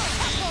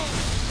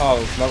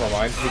 Oh, never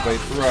mind. They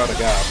threw out a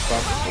gas.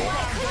 That's cool.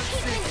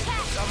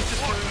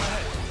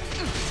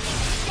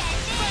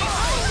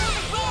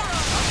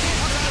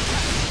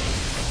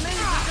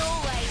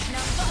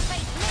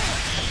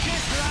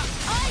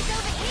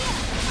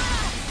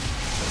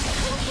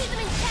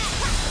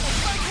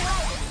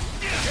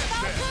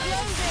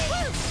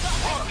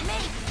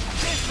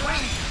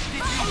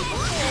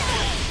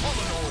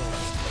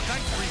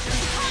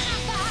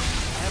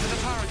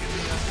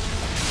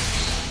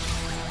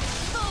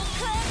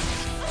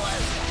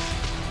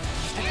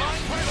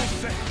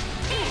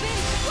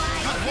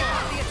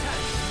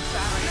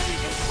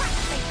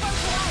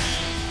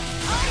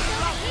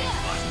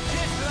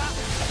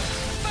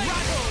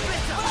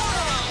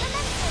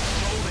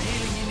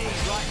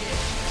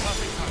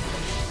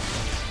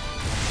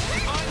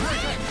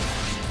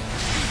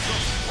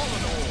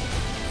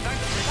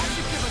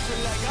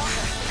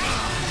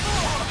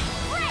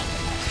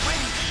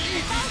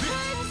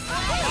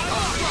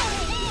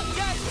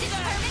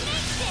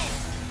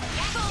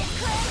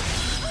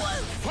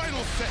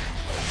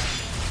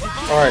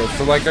 Alright,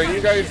 so like, are you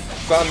guys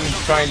done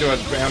trying to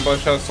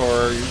ambush us, or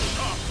are you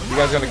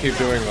guys gonna keep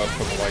doing this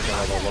for like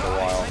another little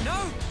while? I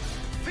know.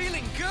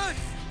 Feeling good.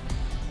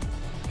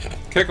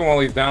 Kick him while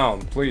he's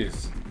down,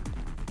 please.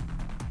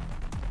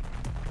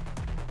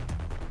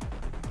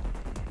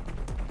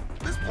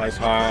 Nice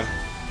time.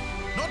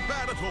 Not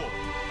bad at all.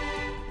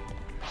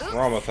 Oops,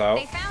 We're almost out.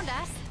 They found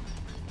us.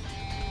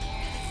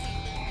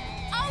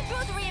 I'll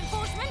draw the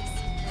reinforcements.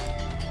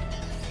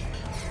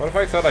 What if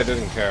I said I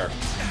didn't care?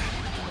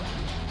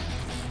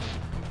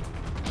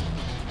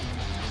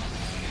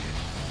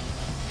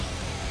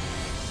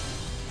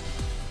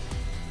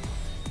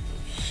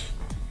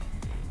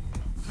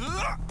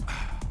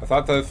 I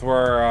thought those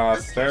were a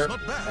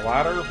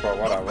ladder, but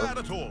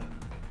whatever.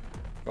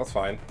 That's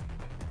fine.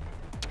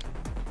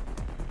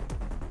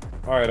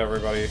 Alright,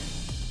 everybody.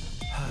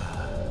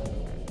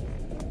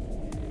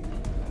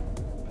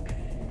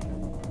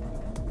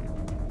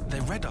 They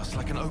read us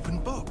like an open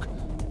book.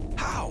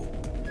 How?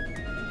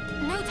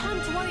 No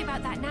time to worry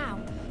about that now.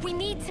 We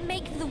need to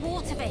make the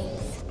water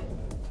veins.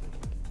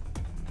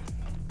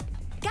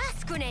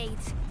 Gas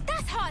grenades.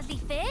 That's hardly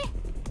fair.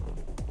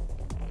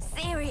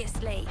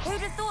 Seriously,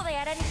 who'd have thought they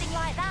had anything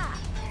like that?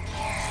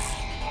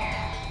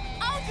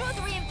 I'll draw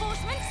the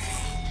reinforcements.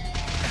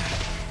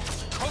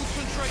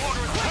 Concentrate.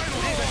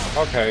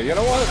 Okay, you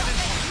know what?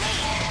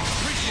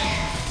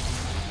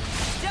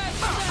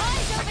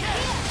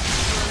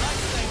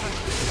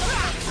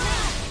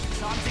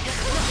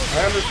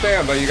 I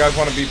understand that you guys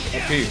want to be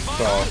a piece,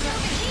 so...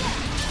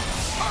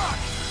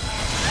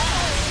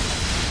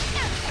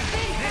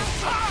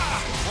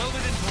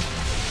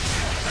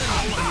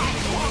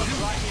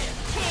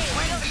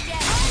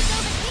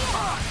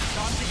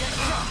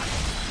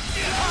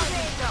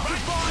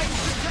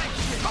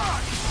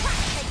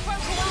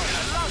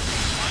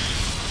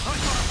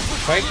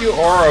 Thank you,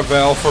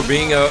 Auravel, for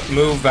being a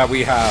move that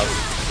we have.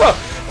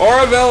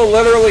 Auravel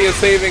literally is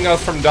saving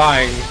us from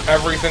dying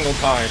every single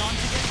time.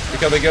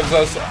 Because it gives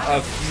us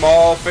a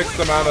small, fixed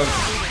amount of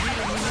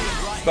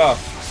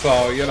stuff.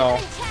 So, you know.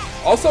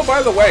 Also,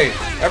 by the way,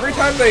 every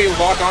time they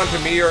lock onto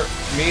me or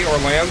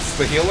Lance,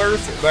 the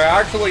healers, they're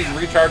actually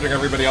recharging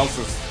everybody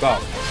else's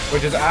stuff.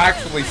 Which is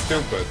actually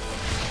stupid.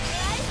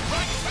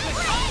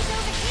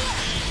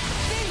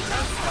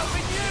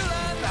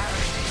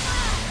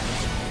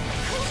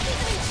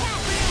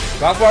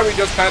 That's why we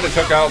just kind of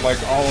took out, like,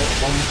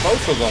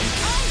 most of them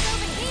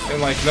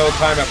in, like, no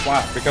time at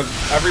flat, because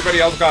everybody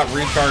else got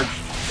recharged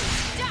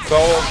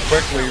so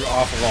quickly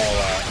off of all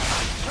that.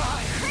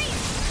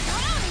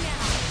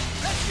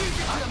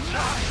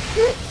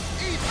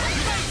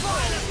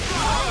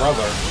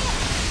 Brother.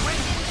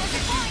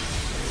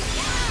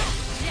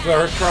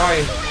 We're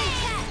trying.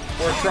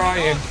 We're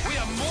trying.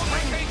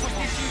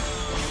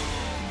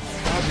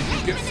 How did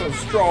you get so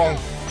strong?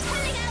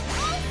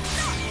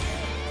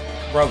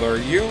 Brother,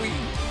 you...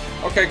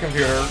 Okay,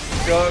 computer.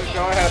 Go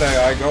ahead,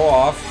 AI. Go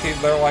off.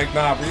 They're like,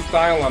 nah,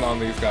 restyling on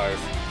these guys.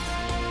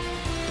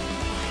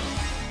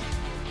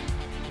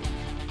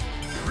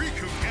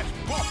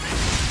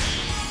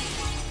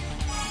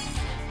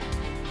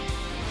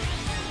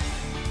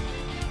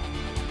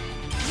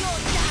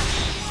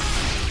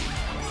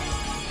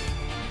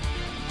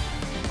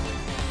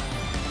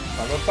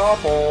 I'm a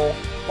topple.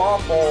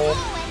 Bopple.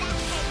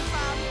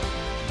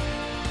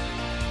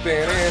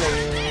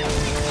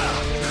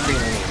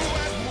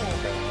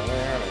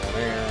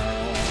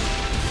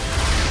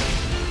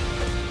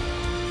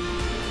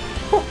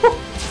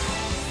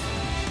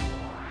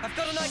 I've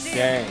got an idea.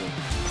 Gang.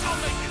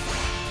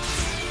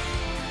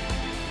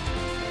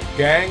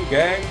 Gang.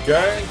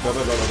 Da, da,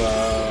 da, da, da.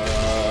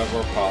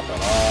 We're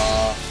popping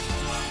off.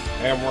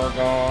 And we're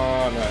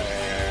gonna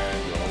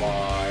end your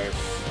life.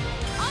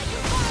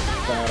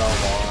 That I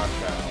want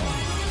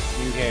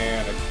now. You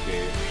can't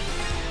escape.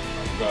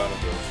 I'm gonna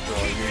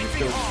destroy you,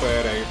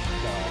 stupid ape.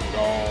 I'm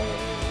going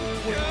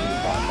to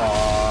pop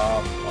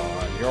off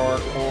on your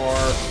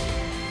core.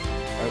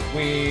 As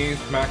we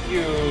smack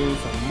you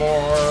some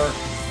more.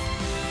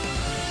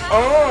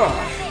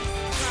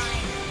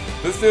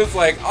 This dude's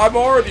like, I'm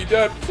already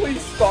dead,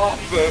 please stop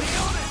this.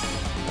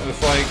 And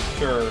it's like,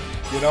 sure,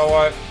 you know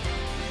what?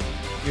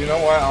 You know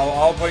what,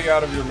 I'll put you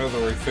out of your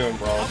misery soon,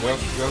 bro.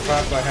 Just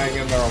have to hang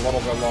in there a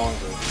little bit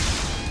longer.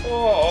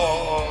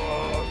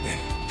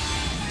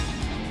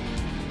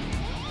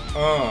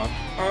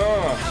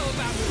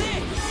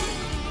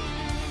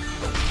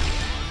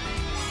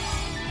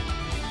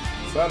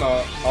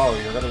 Senna. Oh,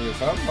 you're gonna use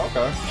him?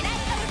 Okay.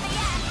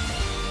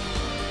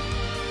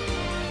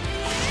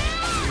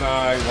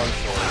 Nah, he went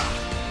for it.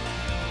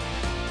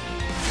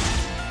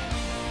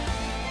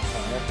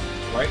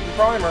 Right in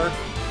primer.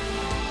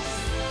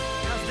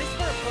 How's this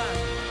for a plan?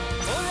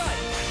 All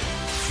right.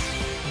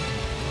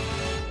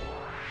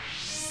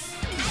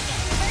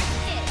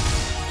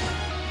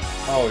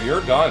 Oh,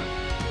 you're done.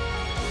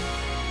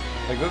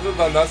 Like, this is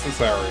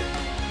unnecessary.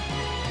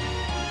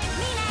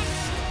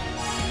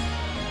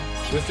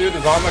 This dude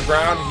is on the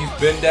ground. He's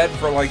been dead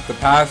for like the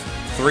past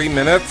 3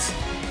 minutes.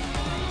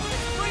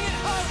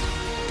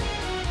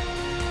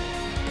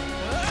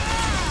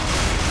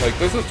 Like,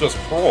 this is just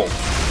cruel.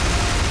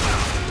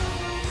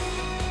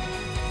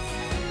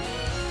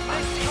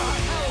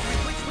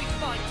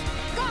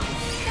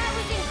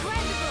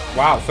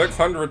 Wow,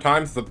 600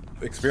 times the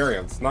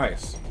experience.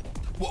 Nice.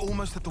 We're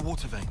almost at the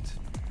water veins.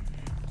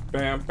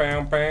 Bam,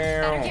 bam,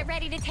 Better bam. get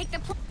ready to take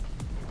the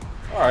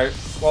Alright,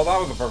 well, that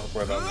was the perfect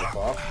way to end this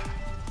off.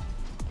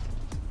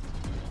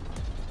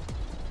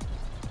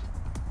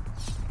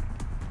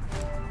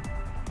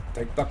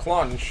 Take the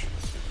plunge.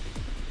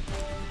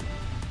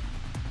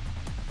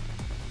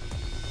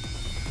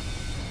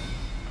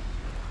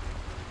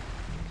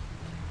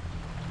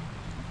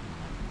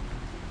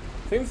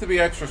 Seems to be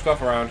extra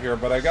stuff around here,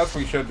 but I guess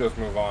we should just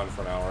move on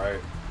for now, right?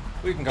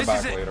 We can come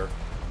back later.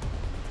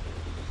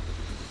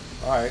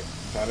 Alright,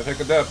 time to take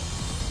a dip.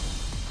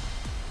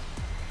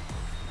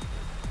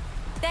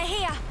 They're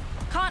here.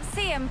 Can't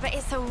see them, but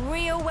it's a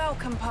real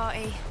welcome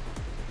party.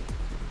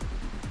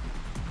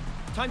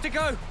 Time to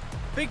go.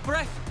 Big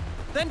breath,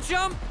 then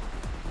jump.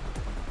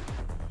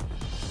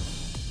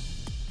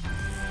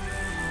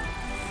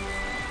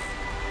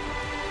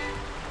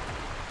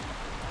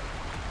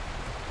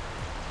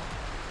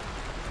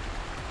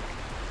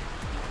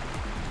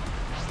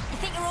 You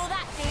think you're all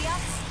that, do ya?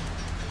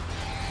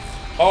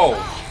 Oh,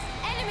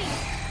 Enemy!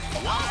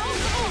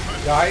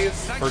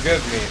 guys,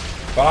 forgive me,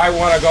 but I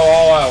want to go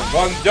all out.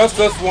 Just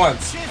this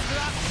once.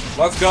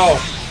 Let's go.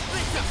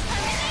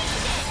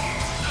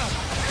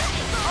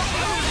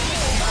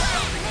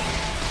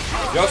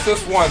 Just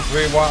this once,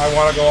 I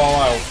want to go all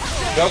out.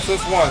 Just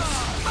this once.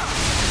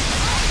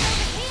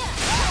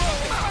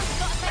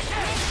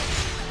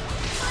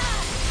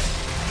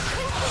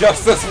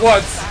 Just this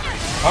once.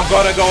 I'm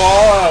gonna go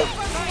all out.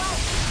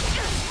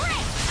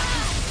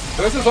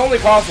 This is only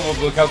possible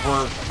because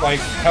we're like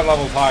 10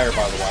 levels higher,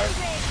 by the way.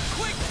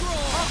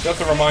 Just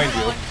to remind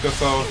you, just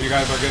so if you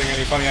guys are getting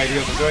any funny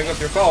ideas of doing this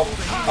yourself,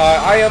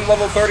 I am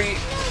level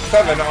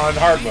 37 on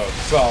hard mode,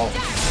 so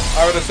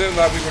I would assume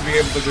that we would be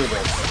able to do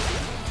this.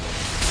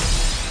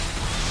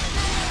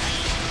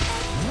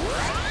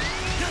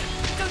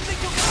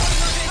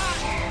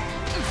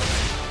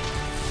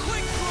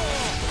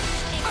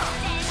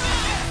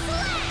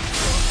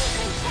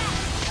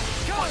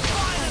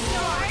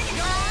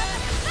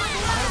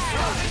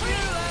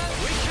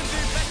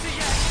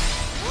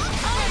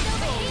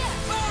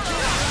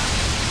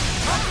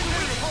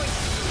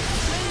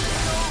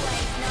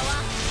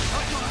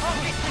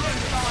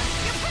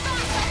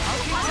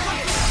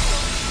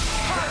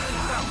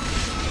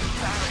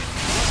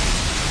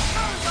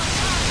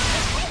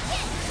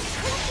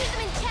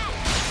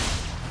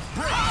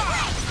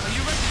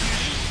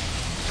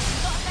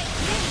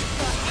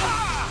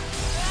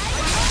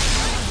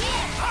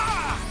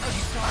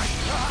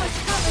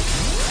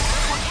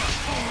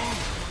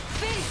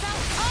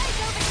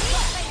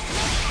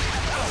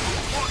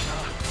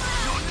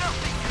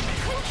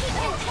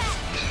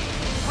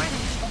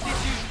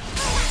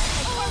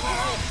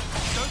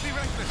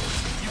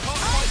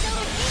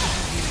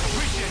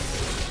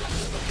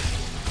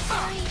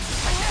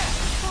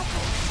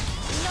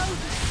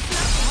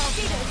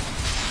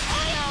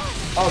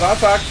 Oh,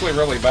 that's actually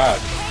really bad.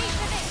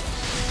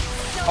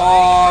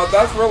 Oh,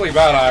 that's really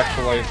bad,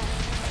 actually.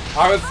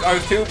 I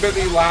was too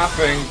busy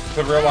laughing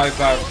to realize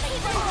that.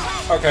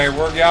 Okay,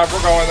 we're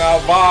going now.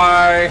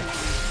 Bye.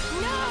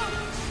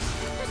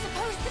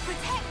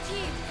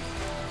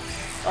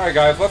 All right,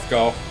 guys, let's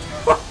go.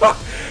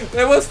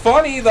 It was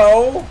funny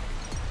though.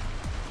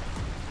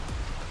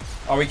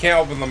 Oh, we can't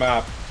open the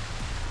map.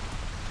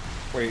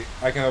 Wait,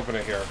 I can open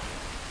it here.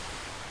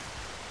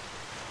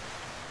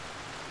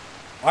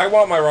 I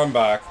want my run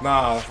back.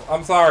 Nah,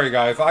 I'm sorry,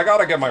 guys. I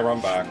gotta get my run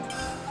back.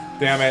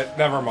 Damn it.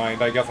 Never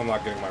mind. I guess I'm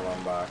not getting my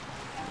run back.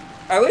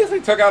 At least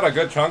we took out a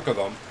good chunk of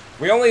them.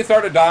 We only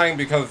started dying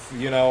because,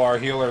 you know, our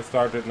healer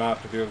started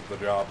not to do the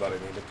job that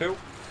it needed to.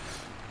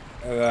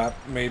 And that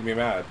made me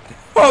mad.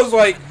 I was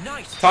like,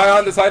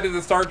 Tyon decided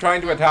to start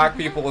trying to attack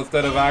people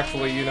instead of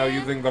actually, you know,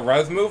 using the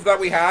res move that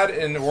we had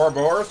in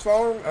Ouroboros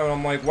form. And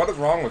I'm like, what is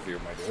wrong with you,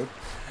 my dude?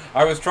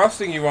 I was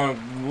trusting you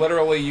on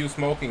literally you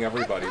smoking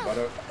everybody,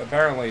 but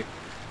apparently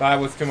that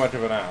was too much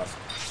of an ask.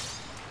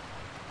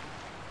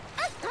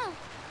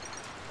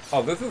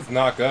 Oh, this is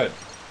not good.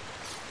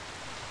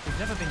 We've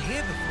never been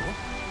here before.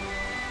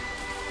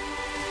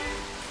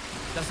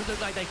 Doesn't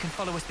look like they can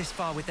follow us this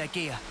far with their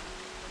gear.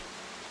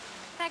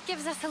 That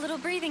gives us a little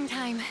breathing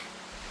time.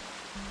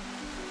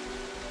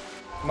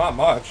 Not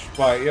much,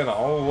 but you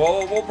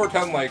know, we'll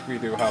pretend like we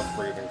do have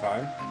breathing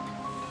time.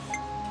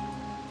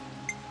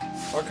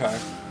 Okay.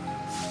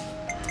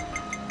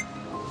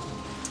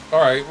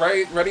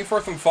 Alright, ready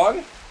for some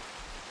fun?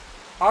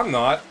 I'm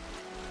not.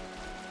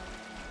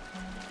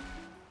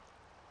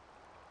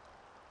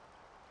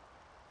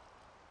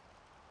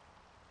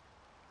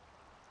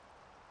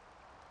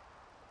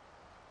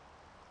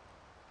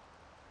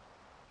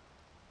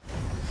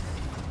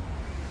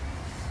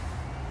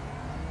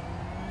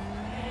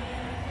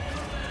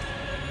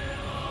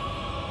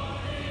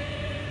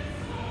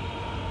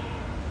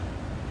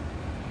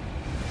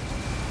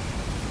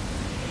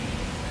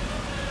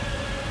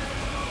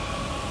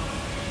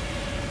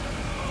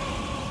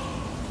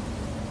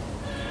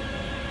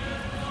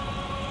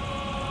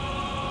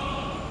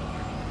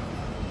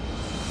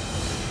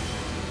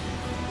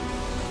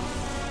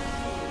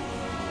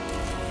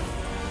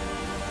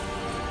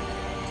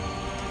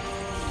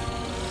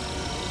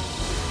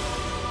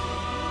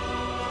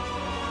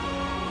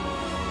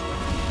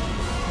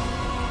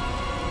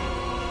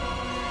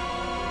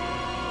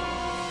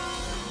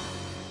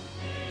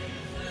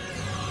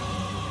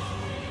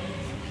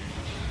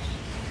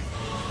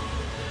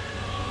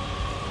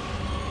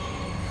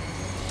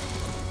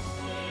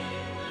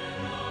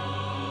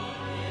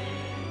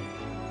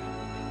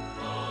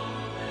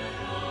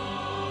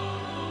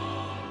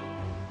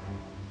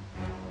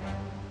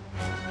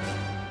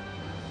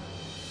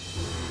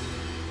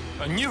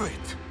 I knew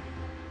it!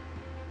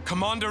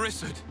 Commander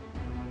Isard.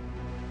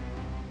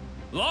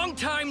 Long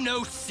time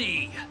no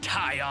see,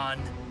 Tyon.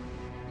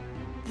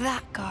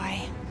 That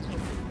guy.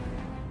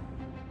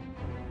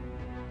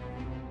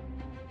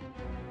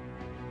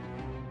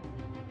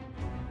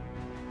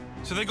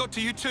 So they got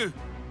to you too?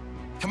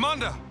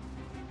 Commander!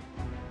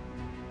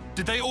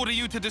 Did they order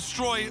you to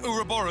destroy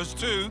Ouroboros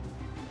too?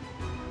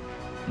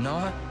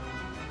 Not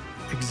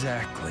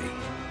exactly.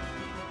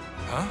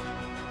 Huh?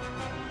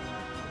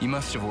 You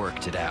must have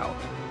worked it out.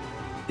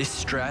 This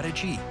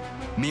strategy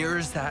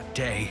mirrors that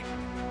day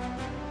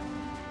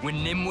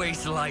When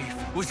Nimue's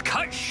life was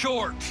cut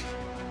short.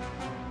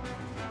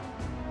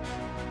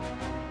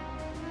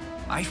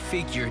 I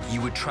figured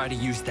you would try to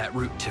use that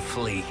route to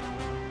flee.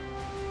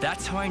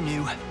 That's how I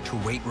knew to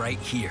wait right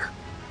here.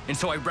 And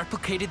so I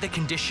replicated the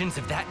conditions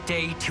of that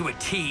day to a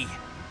T.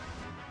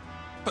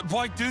 But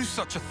why do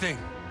such a thing?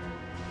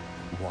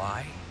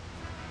 Why?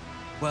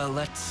 Well,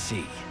 let's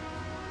see.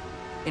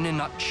 In a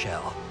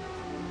nutshell.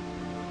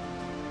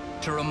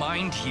 To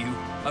remind you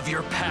of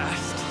your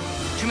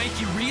past. To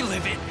make you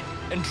relive it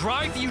and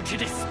drive you to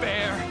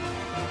despair.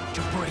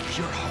 To break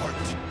your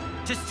heart.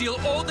 To steal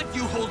all that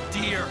you hold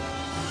dear.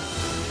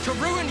 To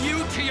ruin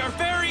you to your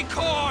very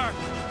core!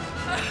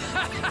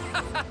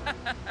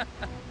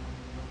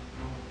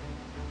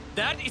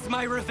 That is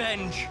my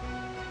revenge.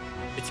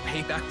 It's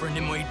payback for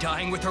Nimue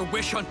dying with her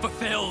wish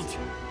unfulfilled.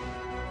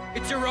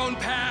 It's your own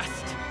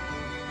past.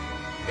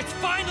 It's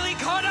finally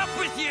caught up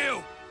with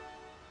you!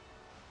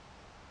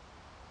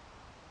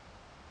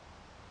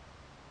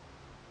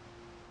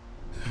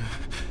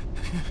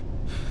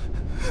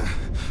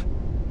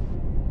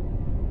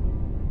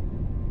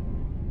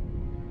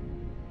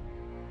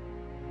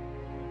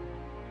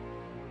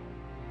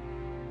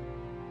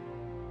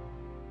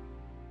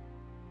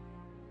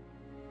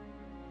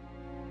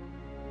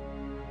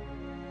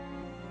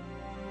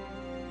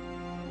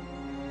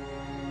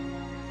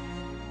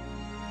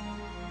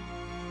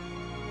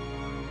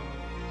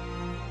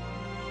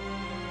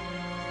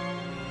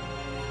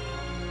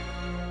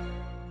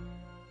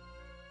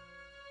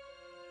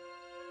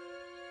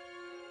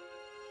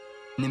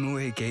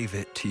 Nimue gave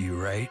it to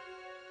you, right?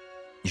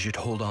 You should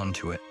hold on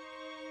to it.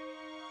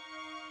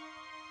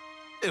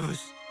 It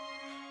was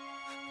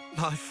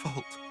my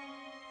fault.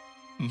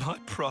 My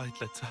pride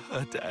led to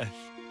her death.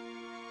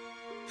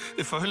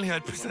 If only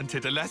I'd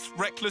presented a less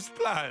reckless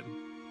plan,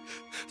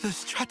 the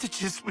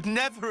strategist would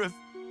never have...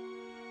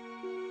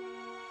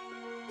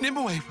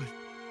 Nimue would...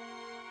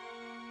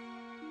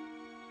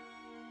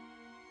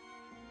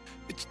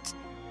 It's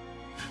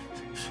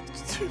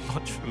too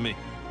much for me.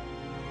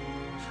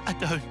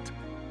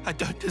 I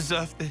don't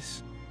deserve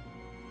this.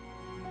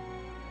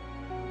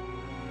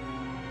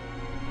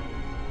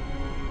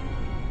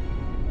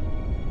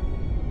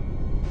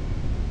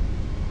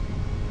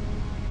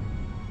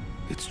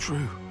 It's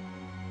true.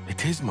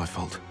 It is my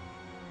fault.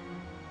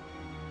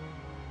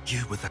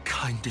 You were the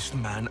kindest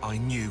man I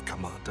knew,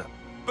 Commander.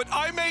 But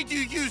I made you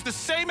use the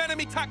same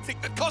enemy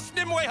tactic that cost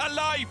Nimue her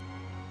life!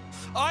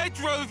 I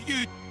drove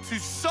you to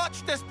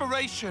such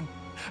desperation,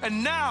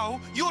 and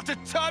now you're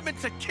determined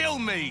to kill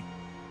me!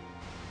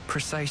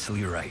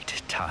 Precisely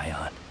right,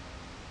 Tyon.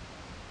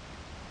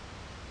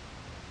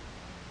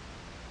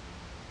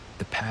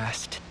 The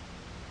past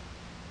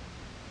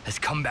has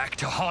come back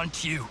to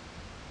haunt you.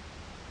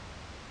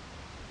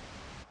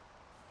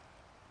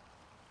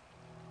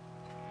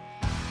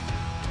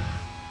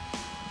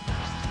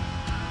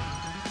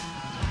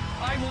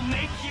 I will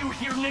make you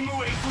hear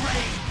Nimue's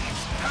rage.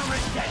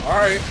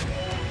 Alright.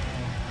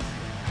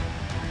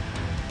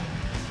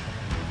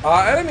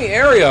 Enemy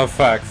area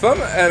effect. Some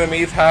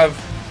enemies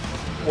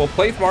will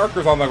place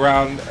markers on the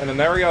ground in an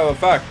area of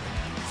effect.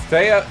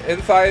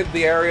 Inside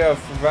the area of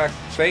effect.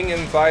 Staying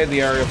inside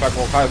the area of effect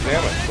will cause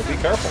damage, so be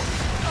careful.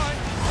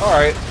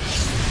 Alright.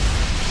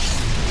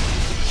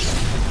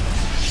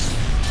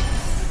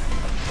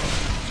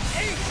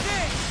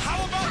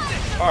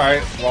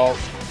 Alright, well.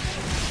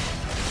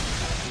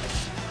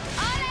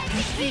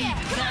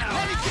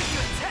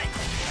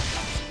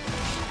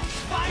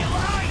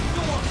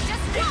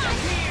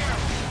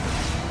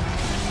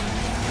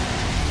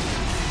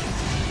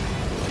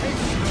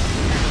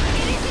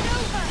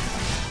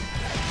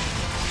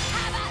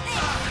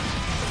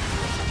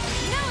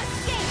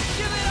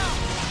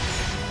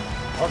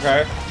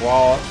 Okay,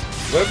 well,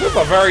 this is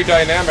a very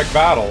dynamic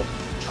battle.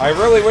 I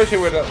really wish it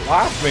would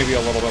last maybe a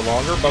little bit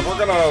longer, but we're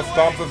gonna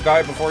stomp this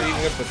guy before he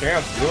even gets the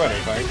chance to do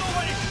anything.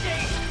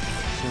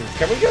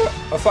 Can we get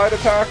a side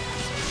attack?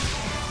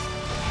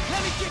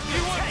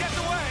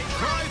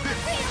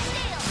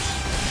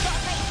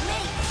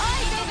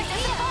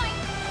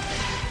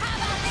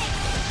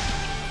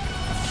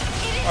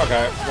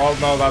 Okay, well,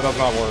 no, that does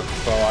not work,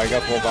 so I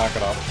guess we'll back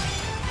it up.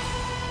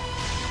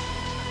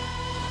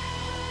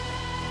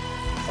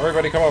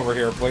 Everybody come over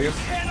here, please.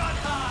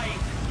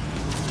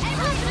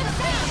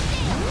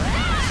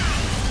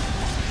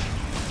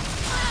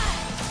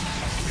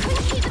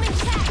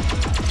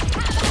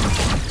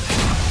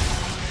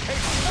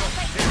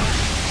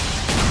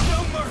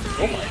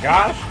 Oh my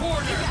gosh!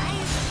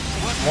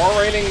 More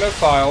raining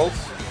missiles.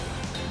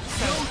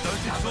 Don't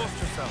exhaust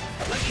yourself.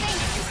 Thanks.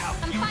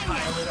 I'm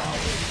fine.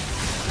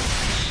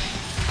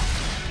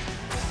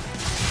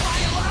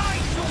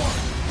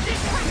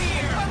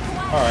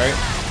 Alright.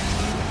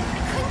 I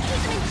couldn't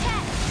keep them in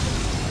check.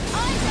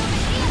 Eyes over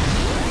here.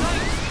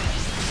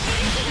 It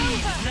isn't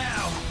over.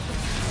 Now!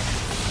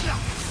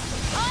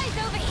 Eyes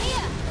over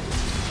here.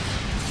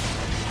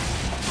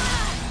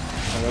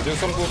 I'm gonna do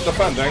some good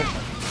defending.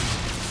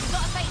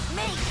 Gotta face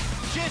me.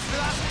 Cheers for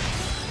that.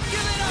 Give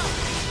it up.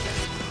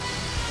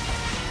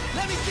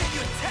 Let me get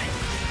you a tank.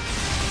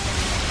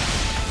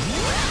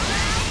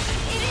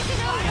 It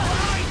isn't over.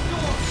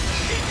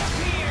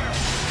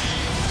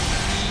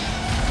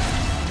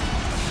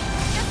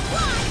 Just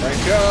one.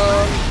 Range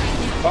gun.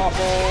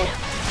 Topple.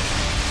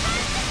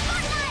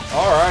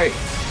 Alright.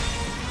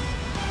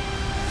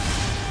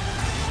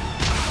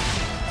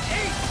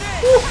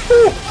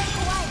 Woohoo!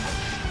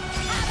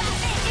 How about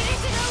this? It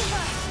isn't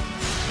over.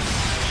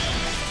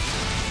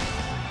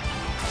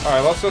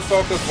 Alright, let's just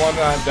focus one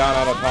down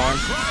at a time.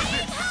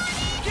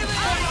 Give it up.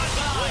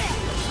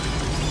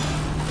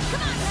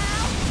 Come on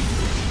now.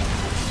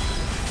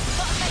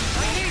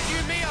 I need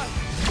you, Mio.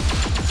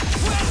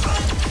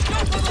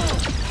 Unstoppable.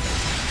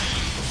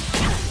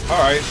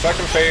 Alright,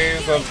 second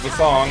phase of the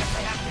song.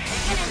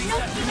 And I'm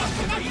not giving up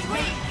the next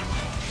week.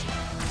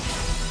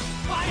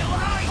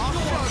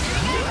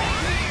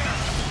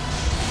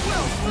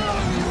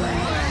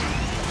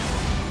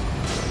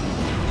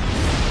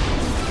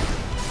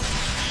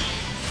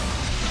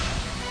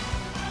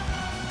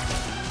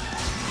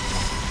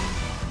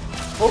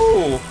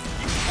 Ooh!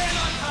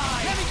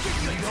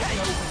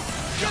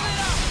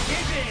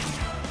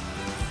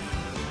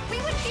 We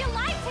wouldn't be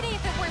alive today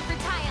if it weren't for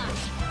Tyon.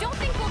 Don't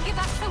think we'll give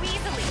up so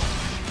easily.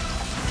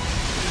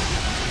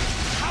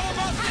 How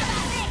about How this?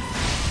 about this?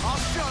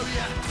 I'll show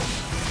you.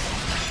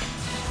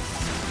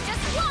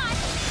 Just one.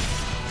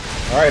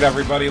 Alright,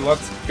 everybody,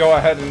 let's go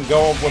ahead and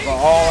go with an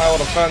all-out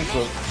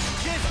offensive.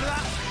 Cheers for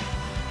that.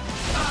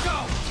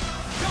 Go.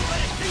 Don't let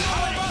it see.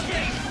 How about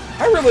this?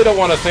 I really don't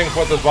want to think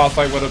what this boss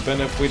fight would have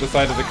been if we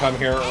decided to come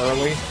here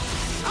early.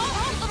 I'll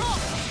hold them off.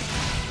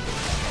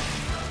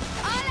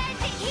 I'll end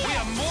it We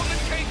here. are more than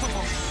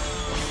capable.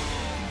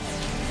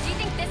 Do you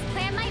think this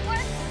plan might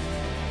work?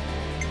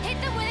 Hit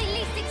them where they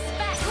least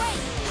expect. Great.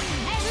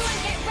 Everyone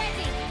get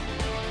ready.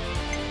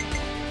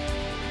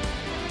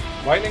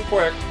 Lightning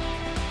quick.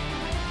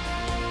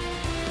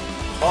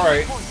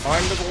 Alright,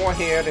 time to go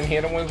ahead and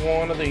hit him with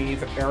one of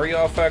these.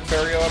 Area effects,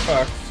 area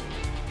effects.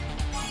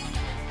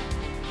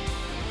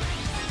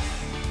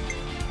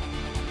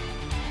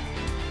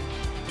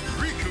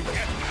 Riku,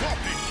 get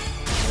floppy.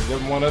 I'll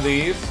give him one of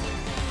these.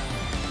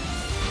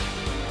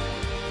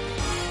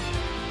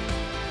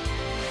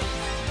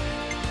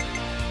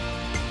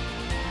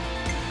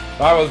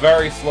 That was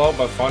very slow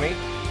but funny.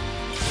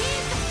 Here's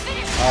the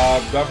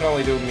finish.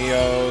 Definitely do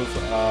Mio's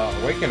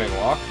Awakening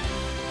Lock.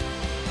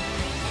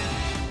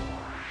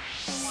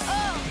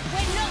 Oh,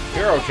 we're not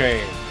Hero done yet.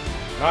 Chain.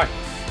 Nice.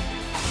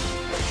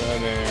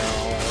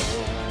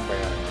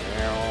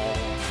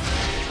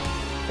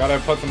 Gotta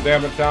put some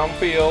damage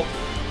downfield.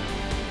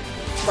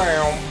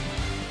 Bam.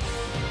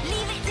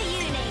 Leave it to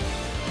you, Nate.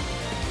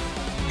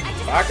 I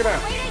just Back it had a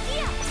up. great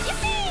idea.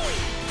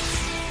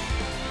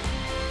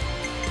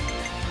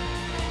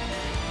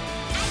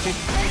 Yippee!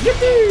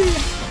 Yippee!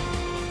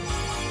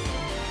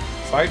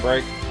 Side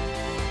break.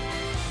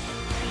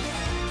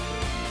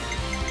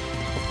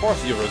 Of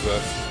course you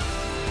resist.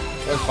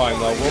 That's fine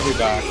though, we'll be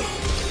back.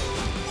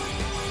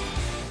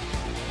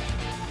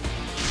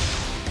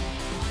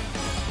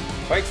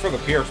 Thanks for the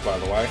pierce, by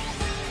the way.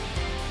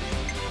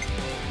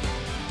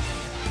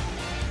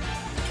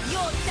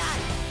 You're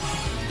done.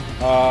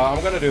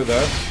 I'm gonna do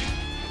this.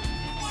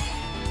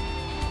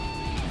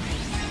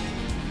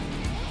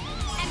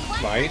 And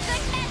one Nice.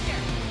 good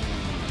measure.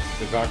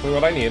 Exactly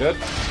what I needed.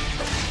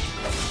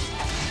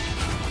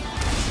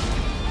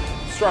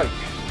 Strike.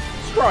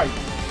 Strike.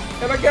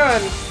 And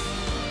again.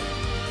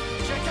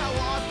 Check out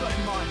what I've got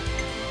in mind.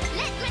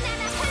 Let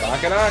Banana have it.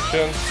 Back in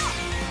action.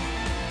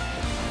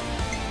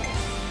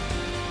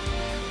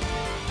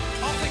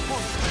 I'll take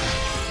one.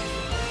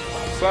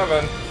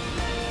 7.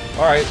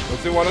 Alright,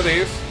 let's do one of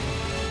these.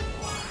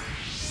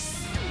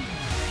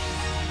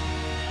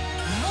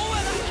 Know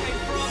where that came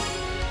from.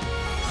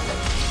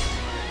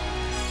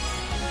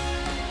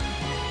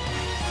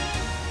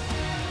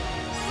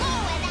 More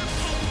where that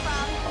came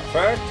from.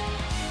 Perfect.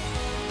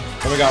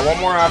 And we got one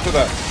more after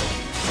this.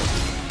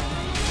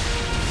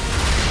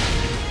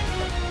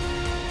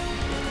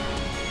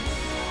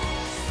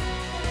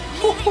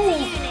 Leave it to you,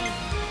 Nate.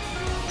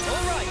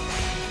 All right.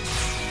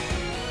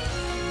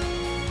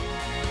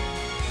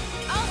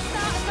 I'll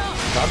start us off.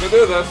 Time to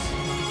do this.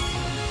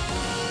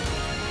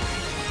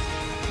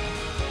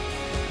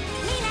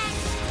 Me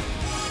next.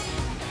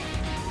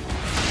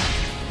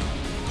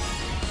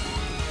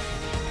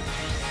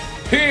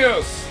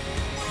 Pierce!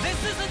 This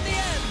isn't the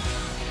end.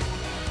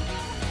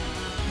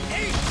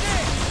 Eat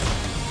this.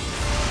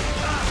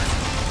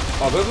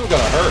 Oh, this is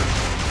gonna hurt.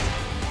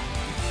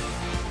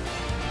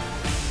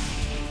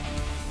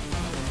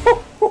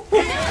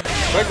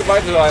 Say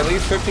goodbye to at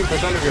least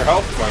 15% of your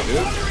health, my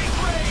dude.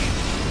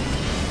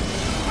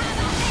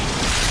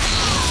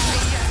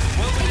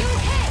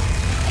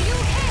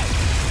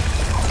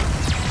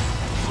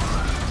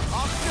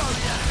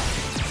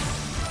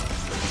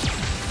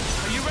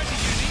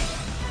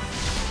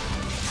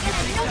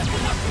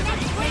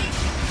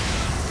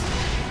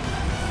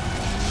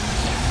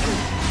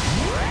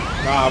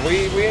 Nah,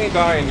 we ain't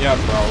dying yet,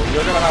 bro.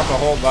 You're gonna have to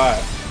hold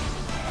that.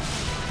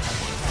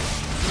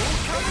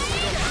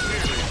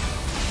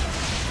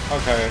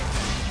 Okay.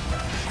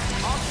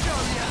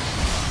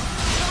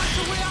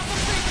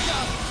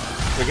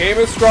 The game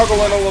is struggling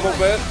a little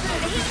bit.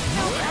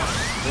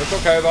 It's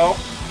okay though.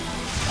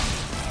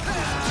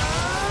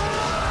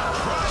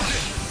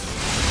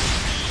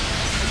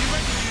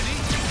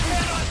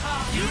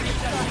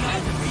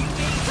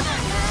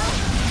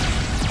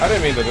 I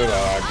didn't mean to do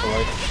that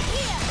actually.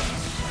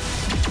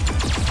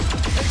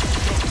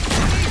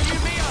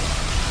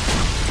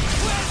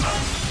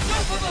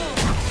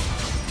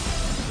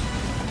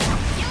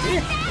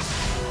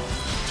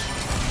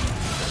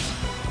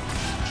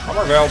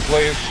 Unravel,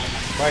 please.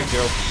 Thank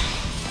you.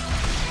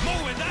 More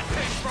where that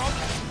came from.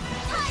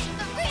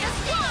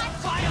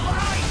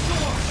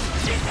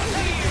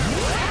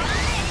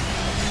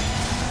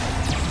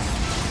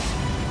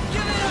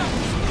 Give it up.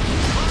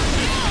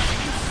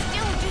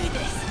 Still do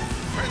this.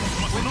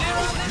 We're near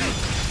our limit.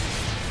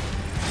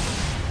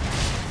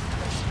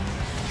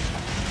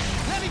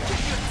 Let me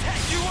give you a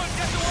test. You won't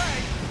get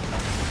away.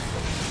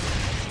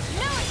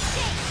 No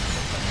escape.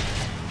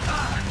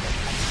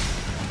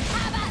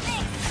 How about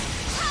this?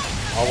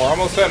 Oh, we're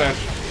almost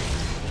finished.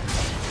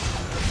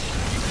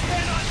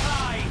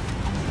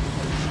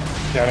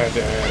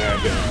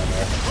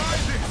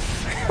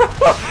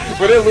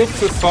 When it loops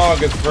the song,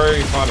 it's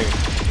very funny.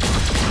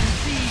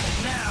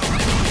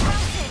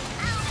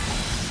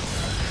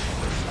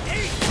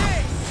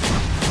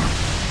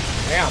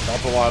 Damn,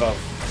 that's a lot of...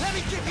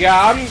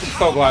 Yeah, I'm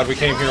so glad we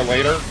came here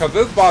later, because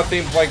this boss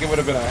seems like it would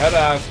have been a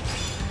head-ass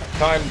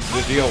time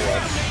to deal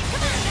with.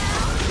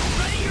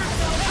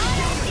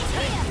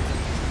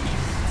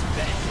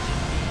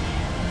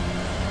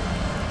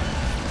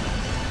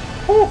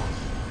 Whew.